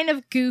kind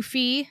of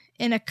goofy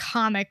in a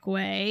comic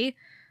way.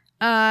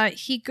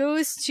 He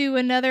goes to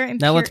another...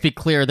 Now let's be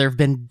clear, there have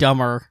been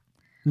dumber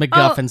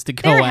MacGuffins to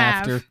go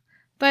after.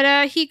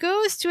 But he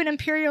goes to an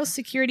Imperial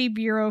Security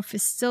Bureau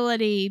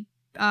facility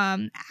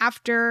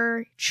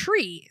after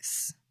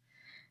trees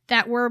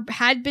that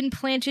had been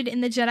planted in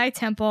the Jedi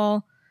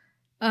Temple.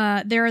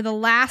 They're the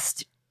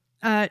last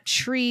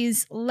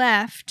trees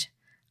left.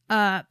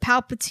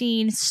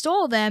 Palpatine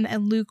stole them,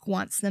 and Luke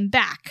wants them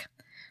back.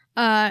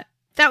 That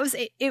was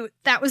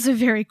a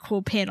very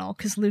cool panel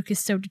because Luke is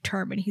so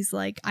determined. He's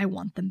like, I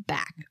want them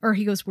back. Or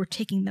he goes, we're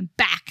taking them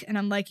back. And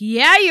I'm like,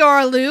 yeah, you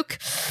are, Luke.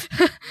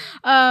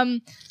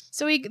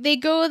 So they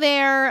go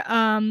there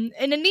in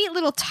a neat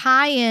little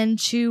tie-in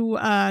to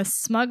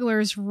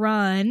Smuggler's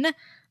Run.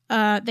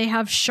 They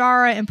have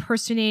Shara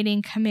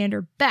impersonating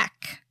Commander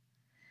Beck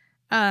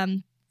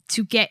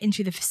to get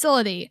into the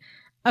facility,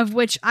 of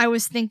which I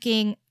was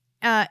thinking,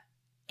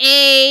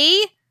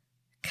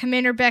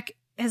 Commander Beck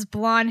has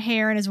blonde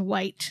hair and is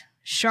white.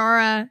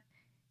 Shara,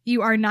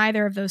 you are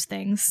neither of those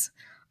things.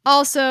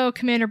 Also,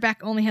 Commander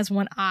Beck only has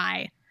one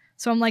eye.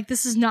 So I'm like,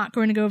 this is not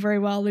going to go very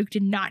well. Luke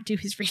did not do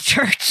his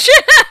research.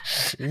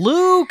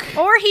 Luke!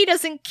 Or he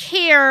doesn't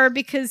care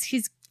because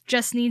he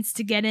just needs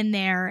to get in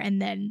there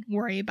and then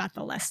worry about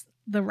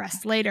the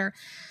rest later.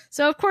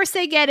 So of course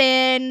they get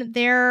in,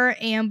 they're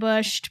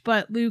ambushed,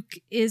 but Luke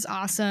is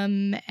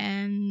awesome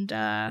and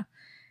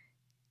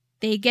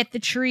they get the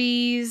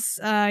trees.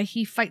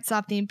 He fights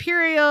off the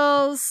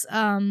Imperials,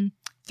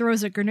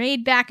 throws a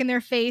grenade back in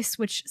their face,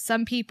 which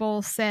some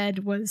people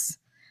said was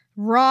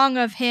wrong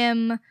of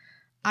him.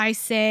 I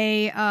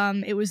say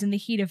it was in the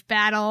heat of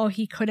battle.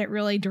 He couldn't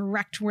really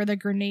direct where the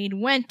grenade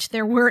went.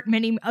 There weren't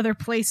many other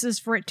places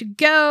for it to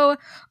go.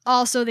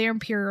 Also, the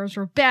Imperials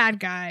were bad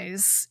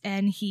guys,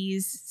 and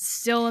he's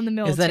still in the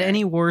military. Is that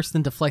any worse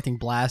than deflecting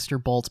blaster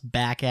bolts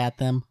back at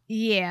them?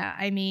 Yeah,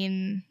 I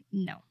mean,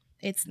 no,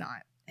 it's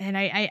not. And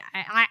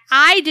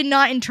I did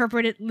not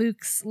interpret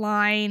Luke's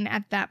line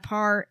at that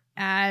part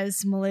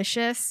as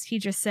malicious. He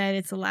just said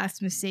it's the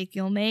last mistake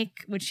you'll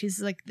make, which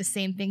is like the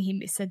same thing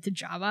he said to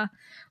Jabba.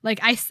 Like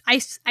I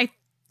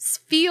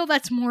feel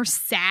that's more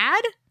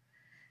sad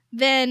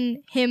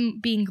than him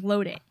being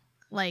gloating.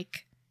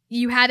 Like,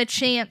 you had a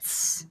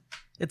chance.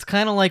 It's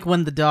kind of like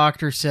when the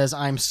doctor says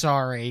I'm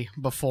sorry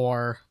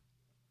before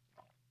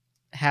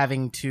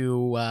having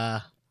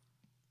to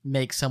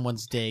make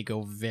someone's day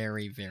go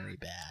very, very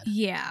bad.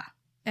 Yeah.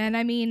 And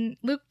I mean,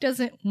 Luke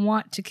doesn't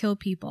want to kill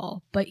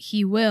people, but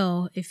he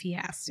will if he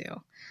has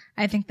to.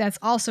 I think that's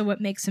also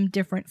what makes him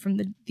different from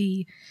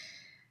the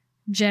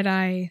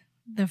Jedi,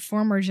 the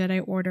former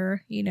Jedi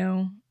Order. You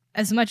know,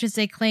 as much as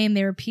they claim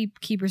they were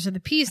keepers of the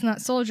peace,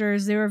 not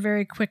soldiers, they were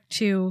very quick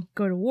to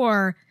go to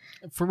war.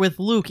 With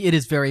Luke, it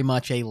is very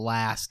much a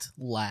last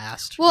Well,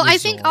 resort. I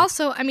think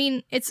also, I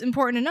mean, it's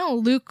important to know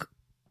Luke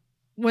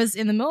was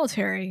in the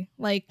military.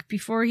 Like,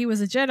 before he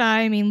was a Jedi,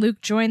 I mean, Luke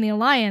joined the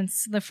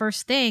Alliance, the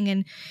first thing,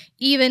 and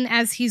even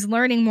as he's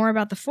learning more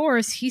about the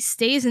Force, he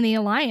stays in the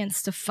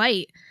Alliance to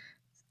fight.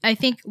 I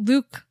think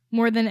Luke,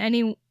 more than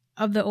any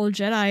of the old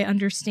Jedi,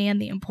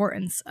 understand the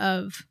importance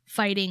of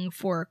fighting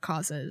for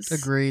causes.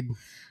 Agreed.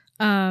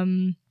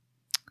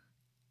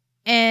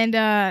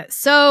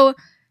 So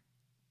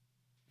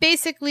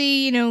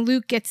basically, you know,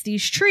 Luke gets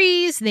these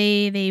trees,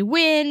 they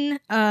win.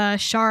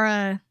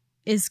 Shara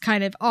is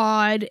kind of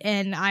odd,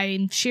 and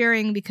I'm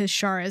cheering because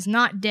Shara is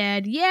not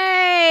dead.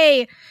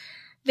 Yay!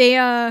 They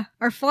are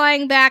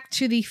flying back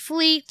to the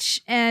fleet,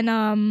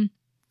 and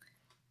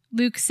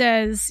Luke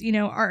says, you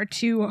know,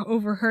 R2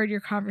 overheard your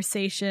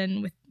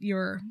conversation with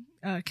your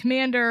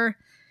commander.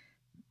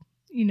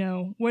 You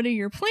know, what are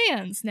your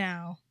plans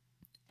now?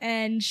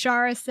 And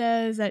Shara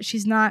says that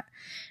she's not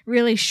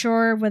really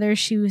sure whether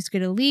she was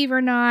going to leave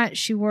or not.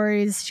 She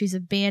worries she's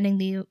abandoning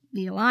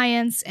the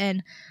Alliance,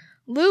 and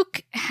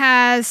Luke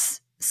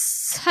has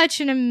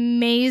such an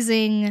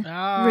amazing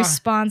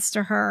response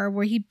to her,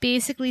 where he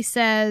basically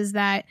says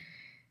that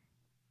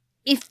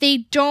if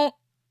you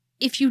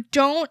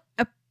don't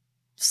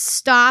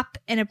stop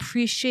and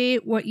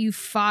appreciate what you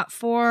fought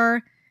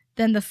for,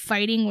 then the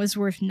fighting was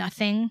worth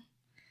nothing.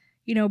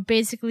 You know,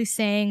 basically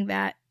saying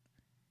that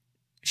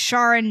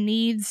Shara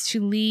needs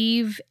to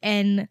leave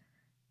and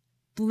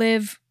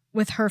live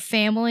with her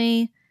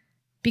family,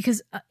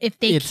 because if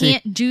they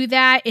can't do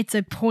that, it's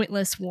a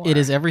pointless war. It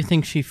is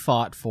everything she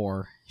fought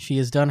for. She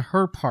has done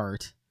her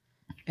part,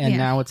 and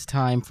now it's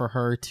time for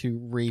her to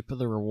reap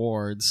the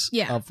rewards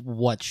of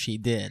what she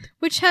did.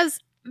 Which has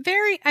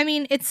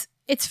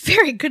it's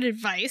very good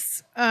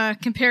advice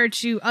compared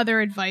to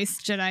other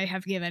advice Jedi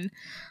have given.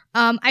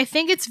 I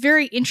think it's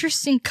very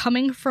interesting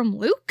coming from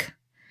Luke,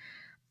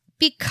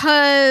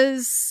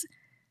 because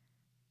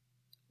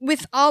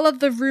with all of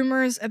the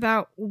rumors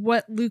about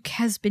what Luke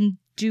has been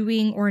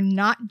doing or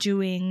not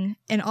doing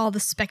and all the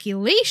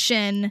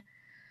speculation,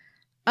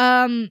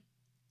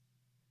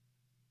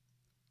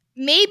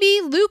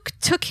 maybe Luke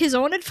took his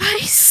own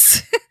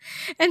advice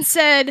and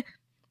said,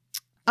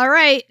 all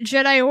right,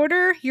 Jedi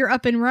Order, you're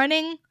up and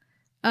running.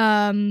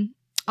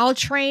 I'll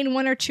train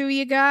one or two of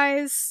you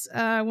guys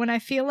when I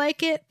feel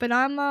like it, but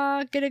I'm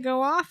gonna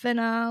go off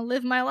and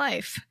live my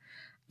life.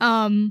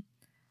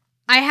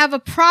 I have a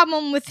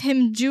problem with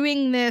him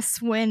doing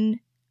this when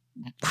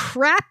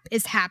crap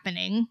is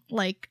happening,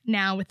 like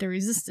now with the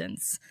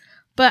Resistance.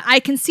 But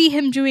I can see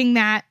him doing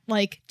that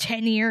like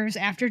 10 years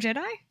after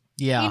Jedi.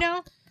 Yeah. You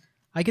know?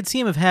 I could see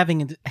him of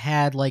having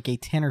had like a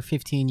 10 or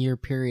 15 year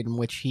period in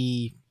which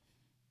he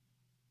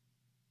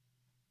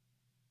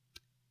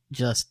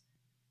just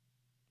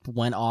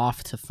went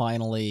off to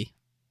finally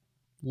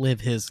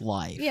live his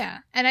life. Yeah,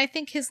 and I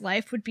think his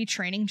life would be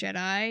training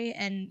Jedi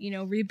and, you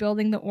know,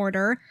 rebuilding the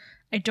Order.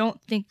 I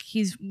don't think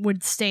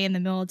would stay in the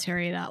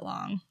military that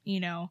long, you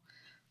know.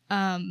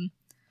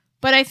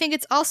 But I think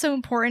it's also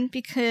important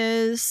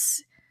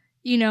because,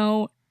 you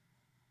know,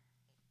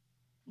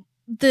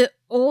 the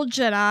old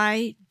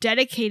Jedi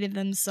dedicated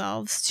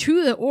themselves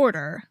to the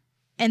Order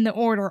and the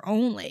Order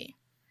only.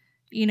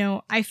 You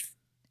know, I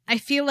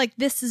feel like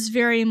this is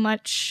very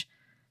much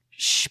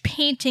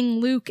painting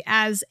Luke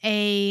as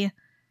if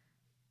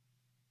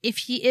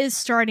he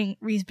is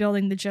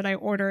rebuilding the Jedi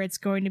Order, it's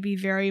going to be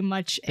very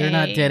much They're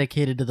not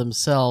dedicated to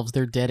themselves,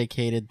 they're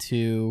dedicated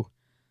to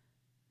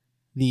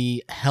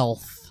the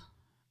health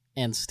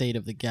and state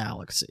of the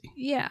galaxy.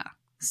 Yeah.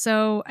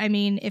 So, I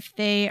mean, if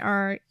they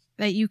are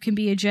that you can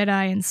be a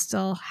Jedi and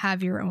still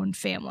have your own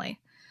family.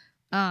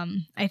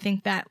 I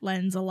think that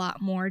lends a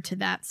lot more to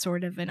that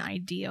sort of an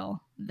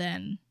ideal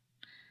than,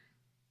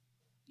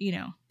 you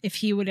know, if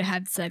he would have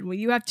had said, well,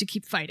 you have to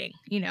keep fighting,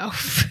 you know.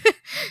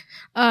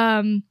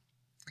 And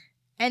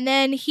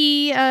then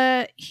he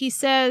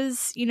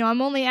says, you know,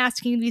 I'm only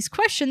asking these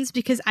questions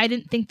because I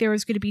didn't think there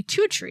was going to be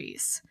two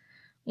trees.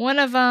 One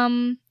of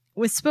them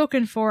was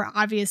spoken for,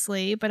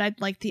 obviously, but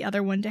I'd like the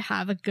other one to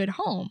have a good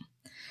home.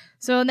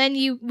 So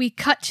then we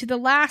cut to the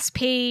last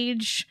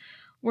page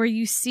where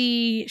you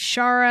see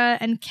Shara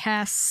and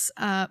Kes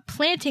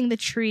planting the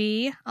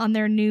tree on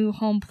their new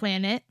home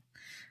planet,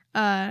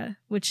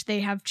 which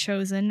they have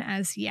chosen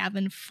as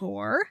Yavin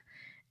 4.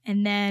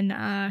 And then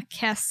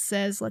Kes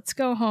says, let's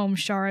go home,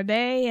 Shara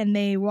Bay, and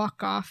they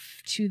walk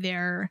off to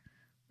their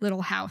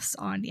little house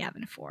on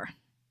Yavin 4.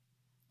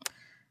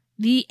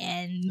 The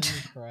end. Let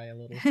me cry a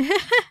little. Yay, they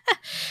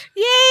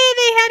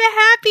had a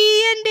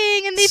happy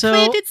ending and they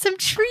planted some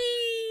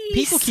trees.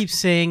 People keep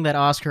saying that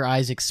Oscar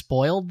Isaac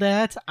spoiled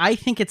that. I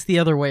think it's the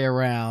other way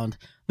around.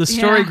 The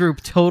story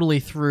group totally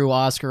threw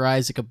Oscar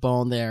Isaac a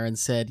bone there and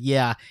said,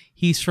 yeah,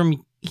 he's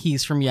from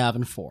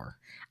Yavin 4.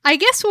 I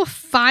guess we'll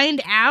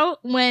find out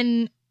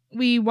when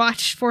we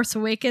watch Force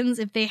Awakens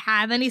if they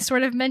have any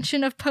sort of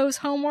mention of Poe's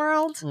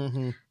homeworld.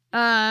 Mm-hmm.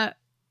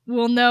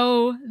 We'll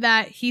know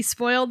that he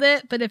spoiled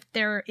it, but if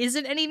there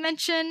isn't any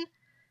mention,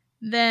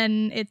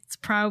 then it's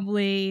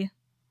probably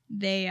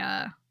they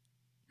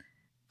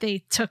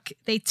took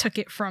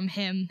it from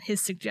him,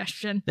 his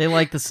suggestion. They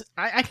like this.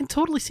 I can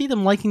totally see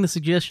them liking the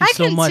suggestion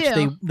so much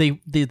too.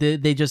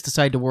 they just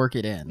decide to work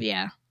it in.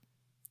 Yeah,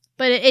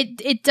 but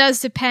it does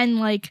depend.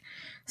 Like,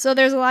 so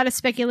there's a lot of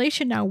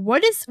speculation now.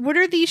 What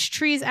are these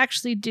trees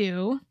actually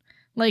do?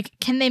 Like,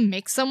 can they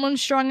make someone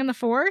strong in the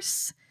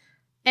Force?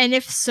 And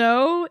if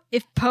so,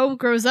 if Poe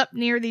grows up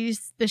near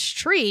this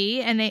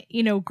tree and it,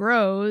 you know,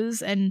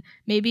 grows and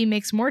maybe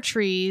makes more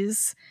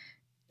trees,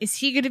 is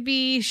he going to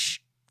be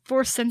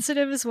Force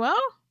sensitive as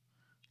well?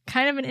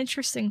 Kind of an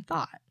interesting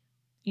thought,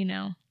 you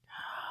know.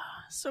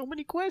 So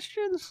many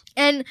questions.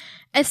 And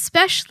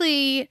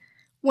especially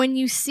when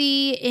you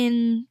see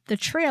in the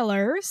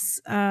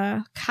trailers,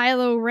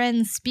 Kylo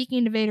Ren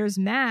speaking to Vader's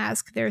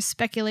mask, there's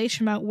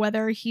speculation about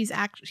whether he's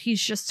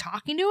just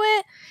talking to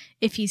it,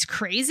 if he's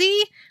crazy,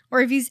 or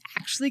if he's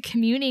actually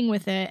communing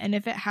with it, and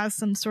if it has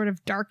some sort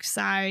of dark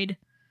side,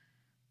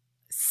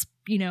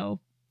 you know,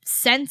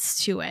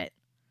 sense to it.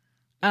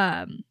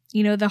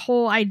 You know, the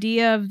whole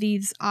idea of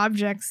these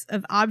objects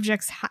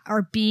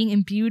are being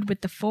imbued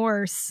with the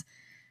Force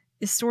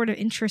is sort of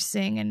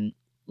interesting and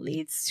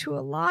leads to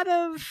a lot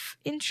of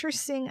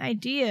interesting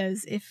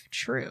ideas if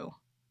true.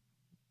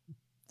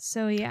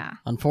 So yeah.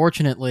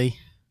 Unfortunately,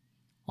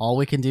 all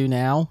we can do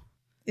now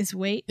is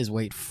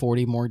wait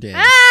 40 more days.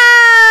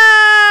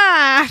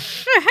 Ah!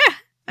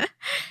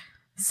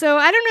 So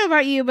I don't know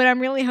about you, but I'm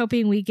really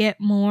hoping we get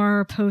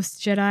more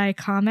post-Jedi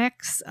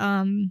comics.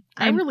 I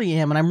really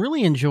am, and I'm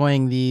really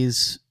enjoying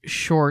these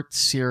short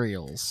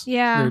serials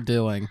they're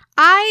doing.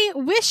 I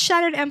wish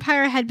Shattered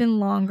Empire had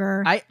been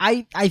longer.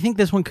 I think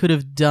this one could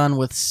have done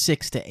with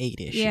 6 to 8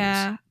 issues.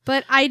 Yeah,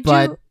 but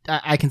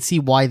I can see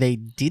why they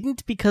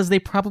didn't, because they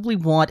probably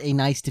want a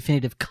nice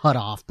definitive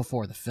cutoff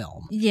before the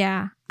film.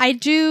 Yeah, I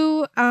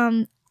do.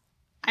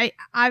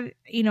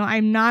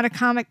 I'm not a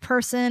comic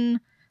person,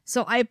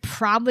 so I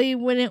probably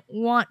wouldn't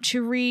want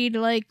to read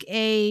like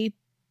a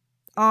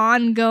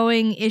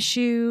ongoing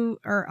issue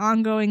or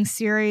ongoing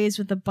series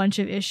with a bunch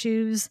of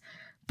issues.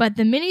 But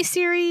the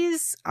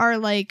miniseries are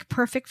like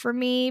perfect for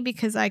me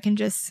because I can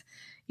just,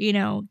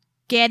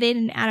 get in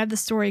and out of the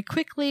story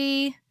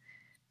quickly,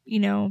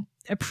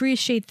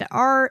 appreciate the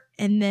art,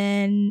 and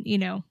then,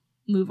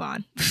 move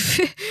on.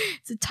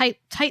 It's a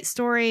tight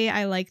story.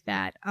 I like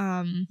that.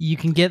 You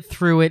can get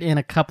through it in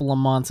a couple of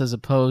months as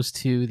opposed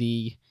to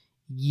the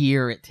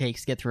year it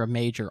takes to get through a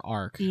major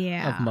arc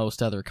of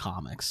most other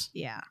comics.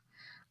 Yeah.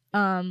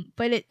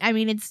 But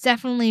it's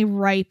definitely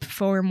ripe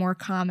for more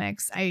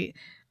comics.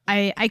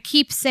 I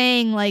keep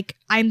saying, like,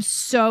 I'm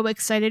so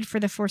excited for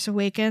The Force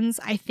Awakens.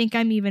 I think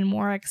I'm even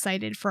more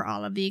excited for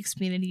all of the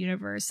expanded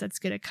universe that's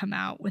going to come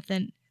out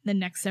within the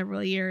next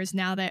several years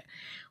now that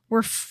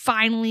we're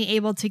finally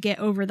able to get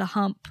over the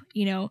hump.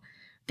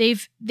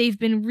 They've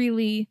been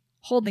really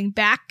holding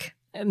back.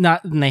 And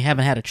they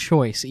haven't had a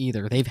choice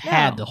either. They've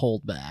had to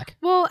hold back.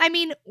 Well,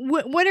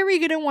 what are we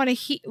going to want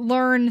to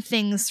learn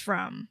things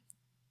from?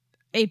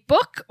 A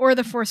book or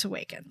The Force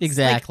Awakens?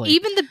 Exactly. Like,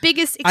 even the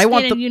biggest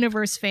expanded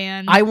universe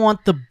fan. I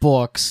want the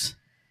books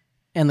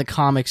and the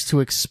comics to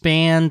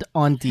expand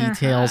on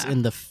details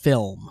in the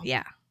film.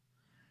 Yeah.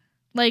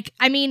 Like,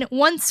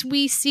 once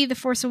we see The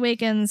Force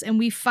Awakens and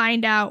we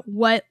find out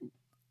what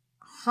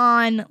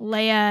Han,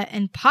 Leia,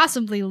 and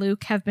possibly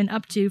Luke have been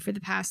up to for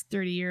the past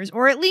 30 years,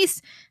 or at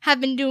least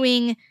have been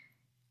doing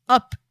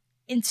up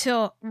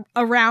until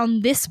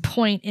around this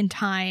point in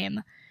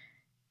time,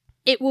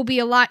 it will be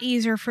a lot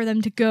easier for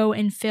them to go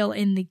and fill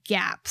in the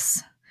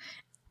gaps.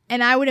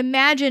 And I would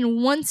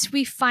imagine once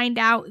we find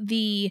out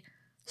the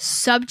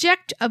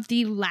subject of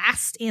the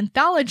last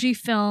anthology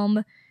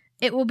film,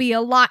 it will be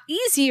a lot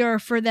easier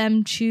for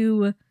them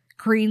to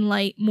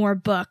greenlight more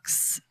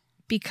books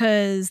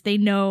because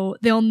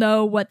they'll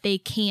know what they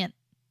can't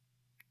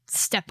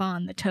step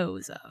on the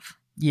toes of.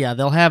 Yeah,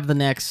 they'll have the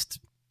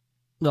next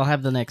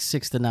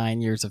 6 to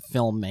 9 years of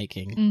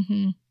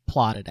filmmaking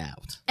plotted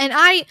out. And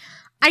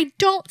I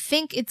don't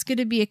think it's going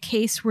to be a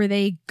case where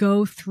they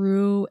go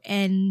through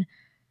and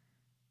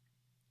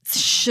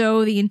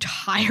show the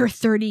entire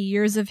 30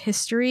 years of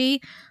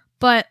history,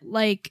 but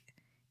like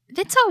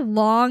that's a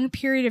long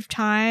period of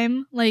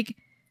time. Like,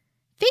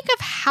 think of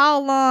how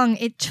long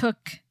it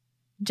took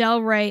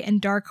Del Rey and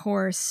Dark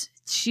Horse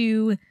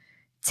to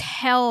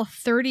tell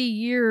 30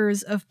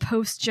 years of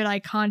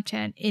post-Jedi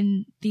content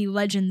in the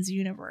Legends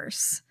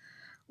universe.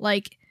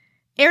 Like,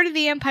 Heir to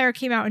the Empire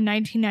came out in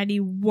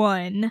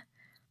 1991.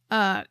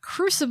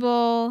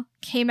 Crucible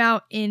came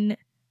out in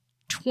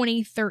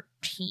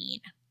 2013.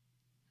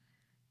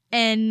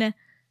 And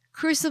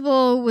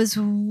Crucible was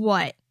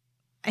what?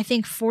 I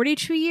think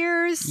 42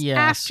 years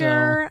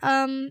after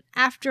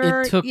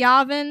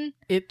Yavin.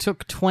 It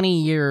took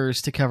 20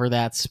 years to cover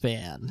that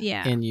span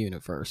in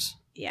universe.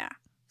 Yeah.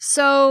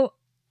 So,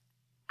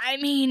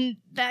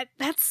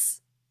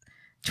 that's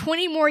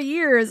 20 more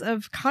years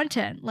of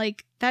content.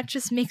 Like, that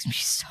just makes me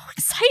so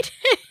excited.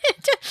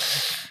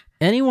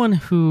 Anyone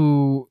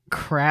who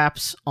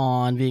craps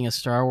on being a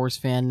Star Wars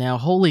fan now,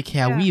 holy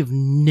cow, we have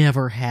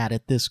never had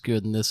it this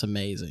good and this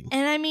amazing.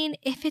 And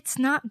if it's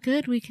not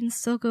good, we can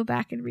still go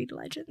back and read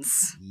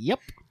Legends. Yep.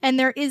 And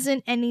there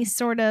isn't any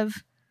sort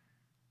of...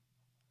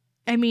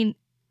 I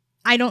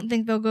don't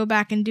think they'll go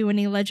back and do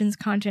any Legends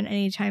content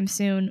anytime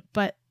soon,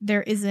 but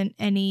there isn't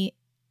any,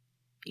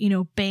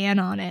 ban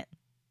on it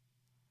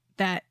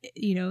that,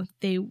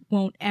 they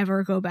won't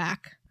ever go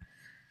back.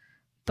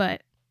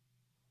 But...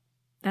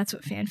 that's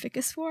what fanfic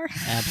is for.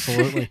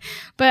 Absolutely.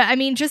 But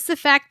just the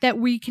fact that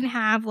we can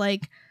have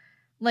like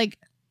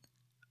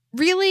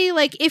really,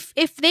 like,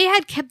 if they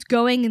had kept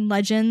going in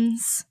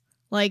Legends,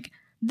 like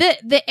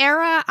the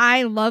era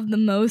I love the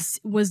most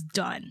was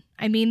done.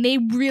 They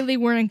really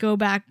weren't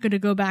gonna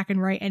go back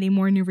and write any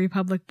more New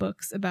Republic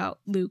books about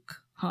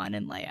Luke, Han,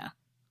 and Leia,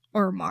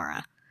 or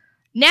Mara.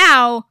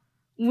 Now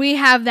we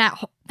have that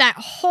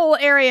whole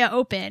area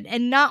open,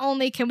 and not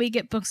only can we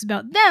get books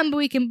about them, but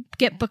we can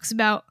get books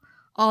about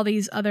all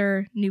these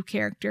other new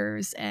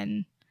characters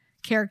and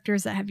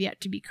characters that have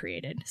yet to be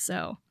created.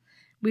 So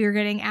we are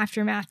getting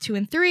Aftermath 2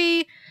 and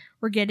 3.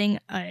 We're getting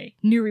a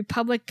New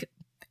Republic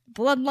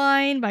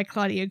Bloodline by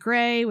Claudia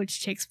Gray,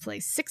 which takes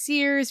place 6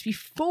 years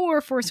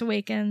before Force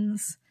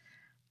Awakens.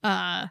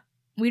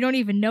 We don't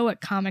even know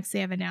what comics they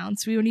have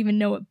announced. We don't even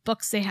know what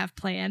books they have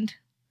planned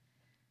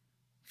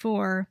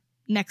for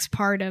next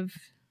part of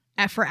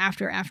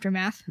after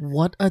Aftermath.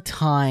 What a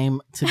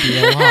time to be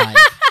alive.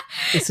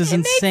 This is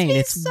insane.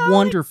 It's so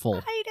wonderful.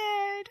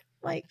 Excited.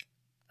 Like,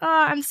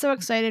 I'm so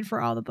excited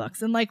for all the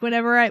books. And like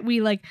whenever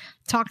we like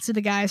talk to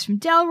the guys from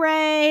Del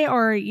Rey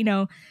or,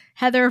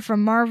 Heather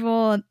from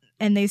Marvel,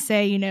 and they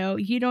say,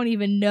 you don't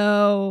even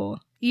know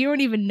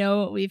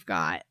what we've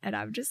got. And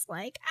I'm just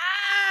like,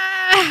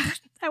 I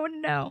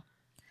wouldn't know.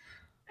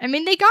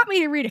 They got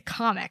me to read a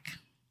comic.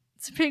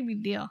 It's a pretty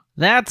big deal.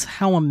 That's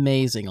how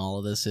amazing all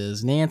of this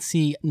is.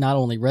 Nancy not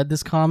only read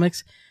this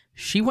comics,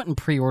 she went and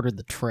pre-ordered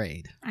the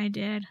trade. I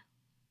did.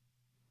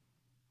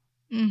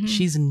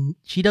 Mhm.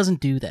 She doesn't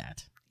do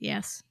that.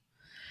 Yes.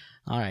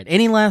 All right.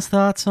 Any last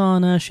thoughts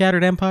on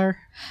Shattered Empire?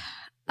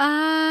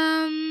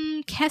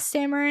 Cass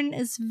Dameron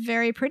is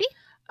very pretty.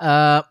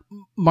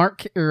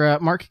 Mark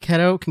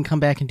Ketto can come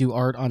back and do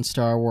art on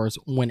Star Wars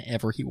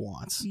whenever he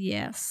wants.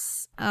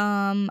 Yes.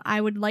 I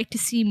would like to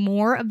see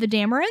more of the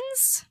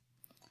Damerons.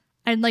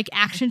 I'd like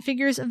action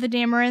figures of the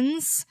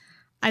Damerons.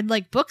 I'd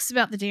like books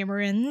about the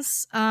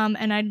Damerons.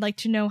 And I'd like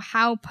to know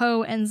how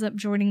Poe ends up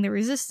joining the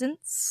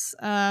Resistance.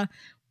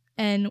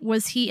 And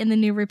was he in the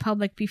New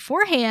Republic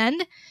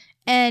beforehand?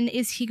 And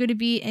is he going to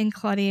be in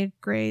Claudia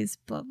Gray's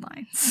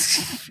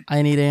bloodlines?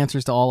 I need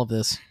answers to all of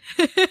this.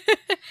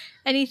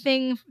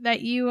 Anything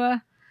that you,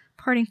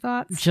 parting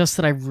thoughts? Just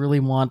that I really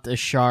want a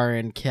Shar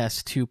and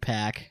Kess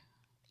 2-pack.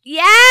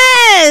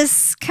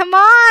 Yes! Come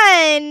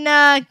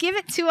on! Give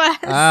it to us.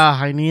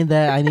 I need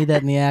that. I need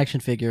that in the action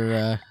figure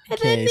and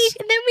case.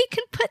 then we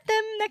can put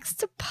them next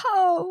to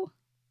Poe.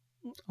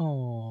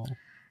 Oh.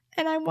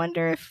 And I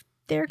wonder if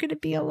they're going to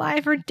be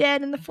alive or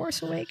dead in The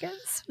Force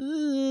Awakens.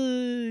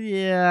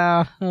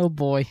 Yeah. Oh,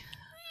 boy.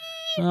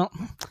 Well,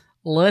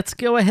 let's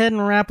go ahead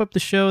and wrap up the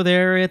show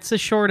there. It's a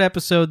short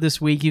episode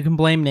this week. You can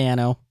blame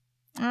Nano.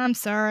 I'm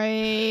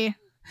sorry.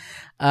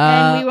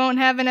 And we won't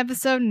have an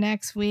episode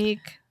next week.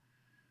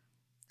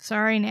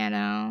 Sorry,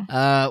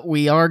 Nano.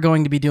 We are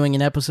going to be doing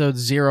an episode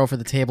 0 for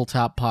the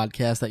Tabletop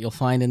podcast that you'll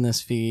find in this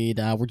feed.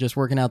 We're just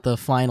working out the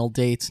final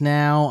dates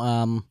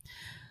now.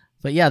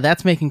 But yeah,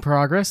 that's making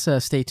progress.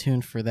 Stay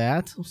tuned for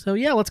that. So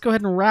yeah, let's go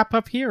ahead and wrap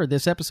up here.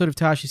 This episode of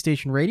Tashi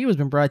Station Radio has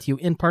been brought to you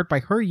in part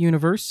by Her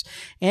Universe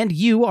and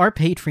you, our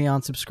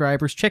Patreon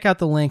subscribers. Check out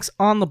the links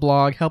on the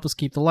blog. Help us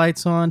keep the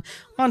lights on.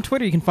 On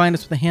Twitter, you can find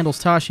us with the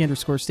handles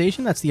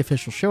Tashi_station. That's the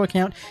official show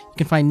account. You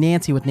can find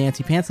Nancy with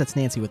Nancy Pants. That's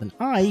Nancy with an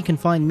I. You can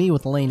find me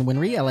with Elaine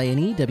Winree,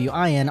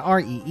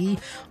 LaneWinree,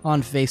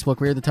 on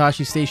Facebook. We're the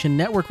Tashi Station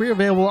Network. We're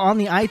available on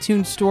the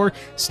iTunes Store,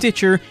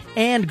 Stitcher,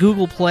 and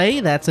Google Play.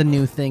 That's a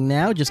new thing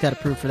now. Just got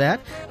approved for that.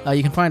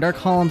 You can find our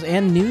columns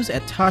and news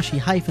at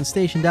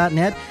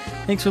Tashi-station.net.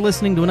 Thanks for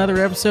listening to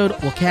another episode.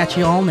 We'll catch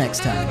you all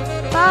next time.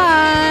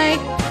 Bye!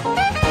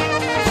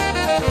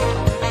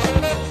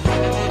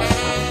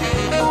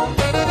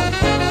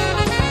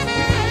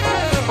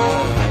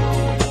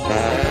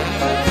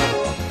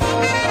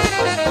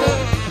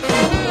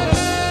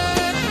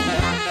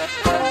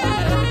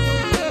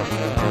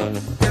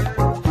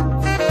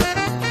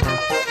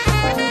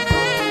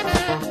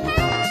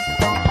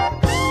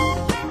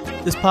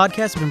 This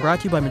podcast has been brought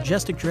to you by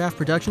Majestic Giraffe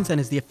Productions and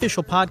is the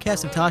official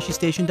podcast of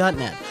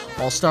TashiStation.net.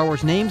 All Star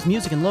Wars names,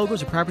 music, and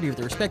logos are property of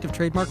their respective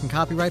trademark and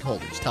copyright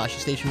holders. Tashi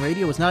Station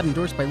Radio is not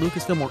endorsed by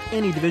Lucasfilm or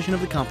any division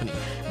of the company.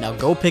 Now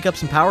go pick up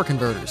some power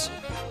converters.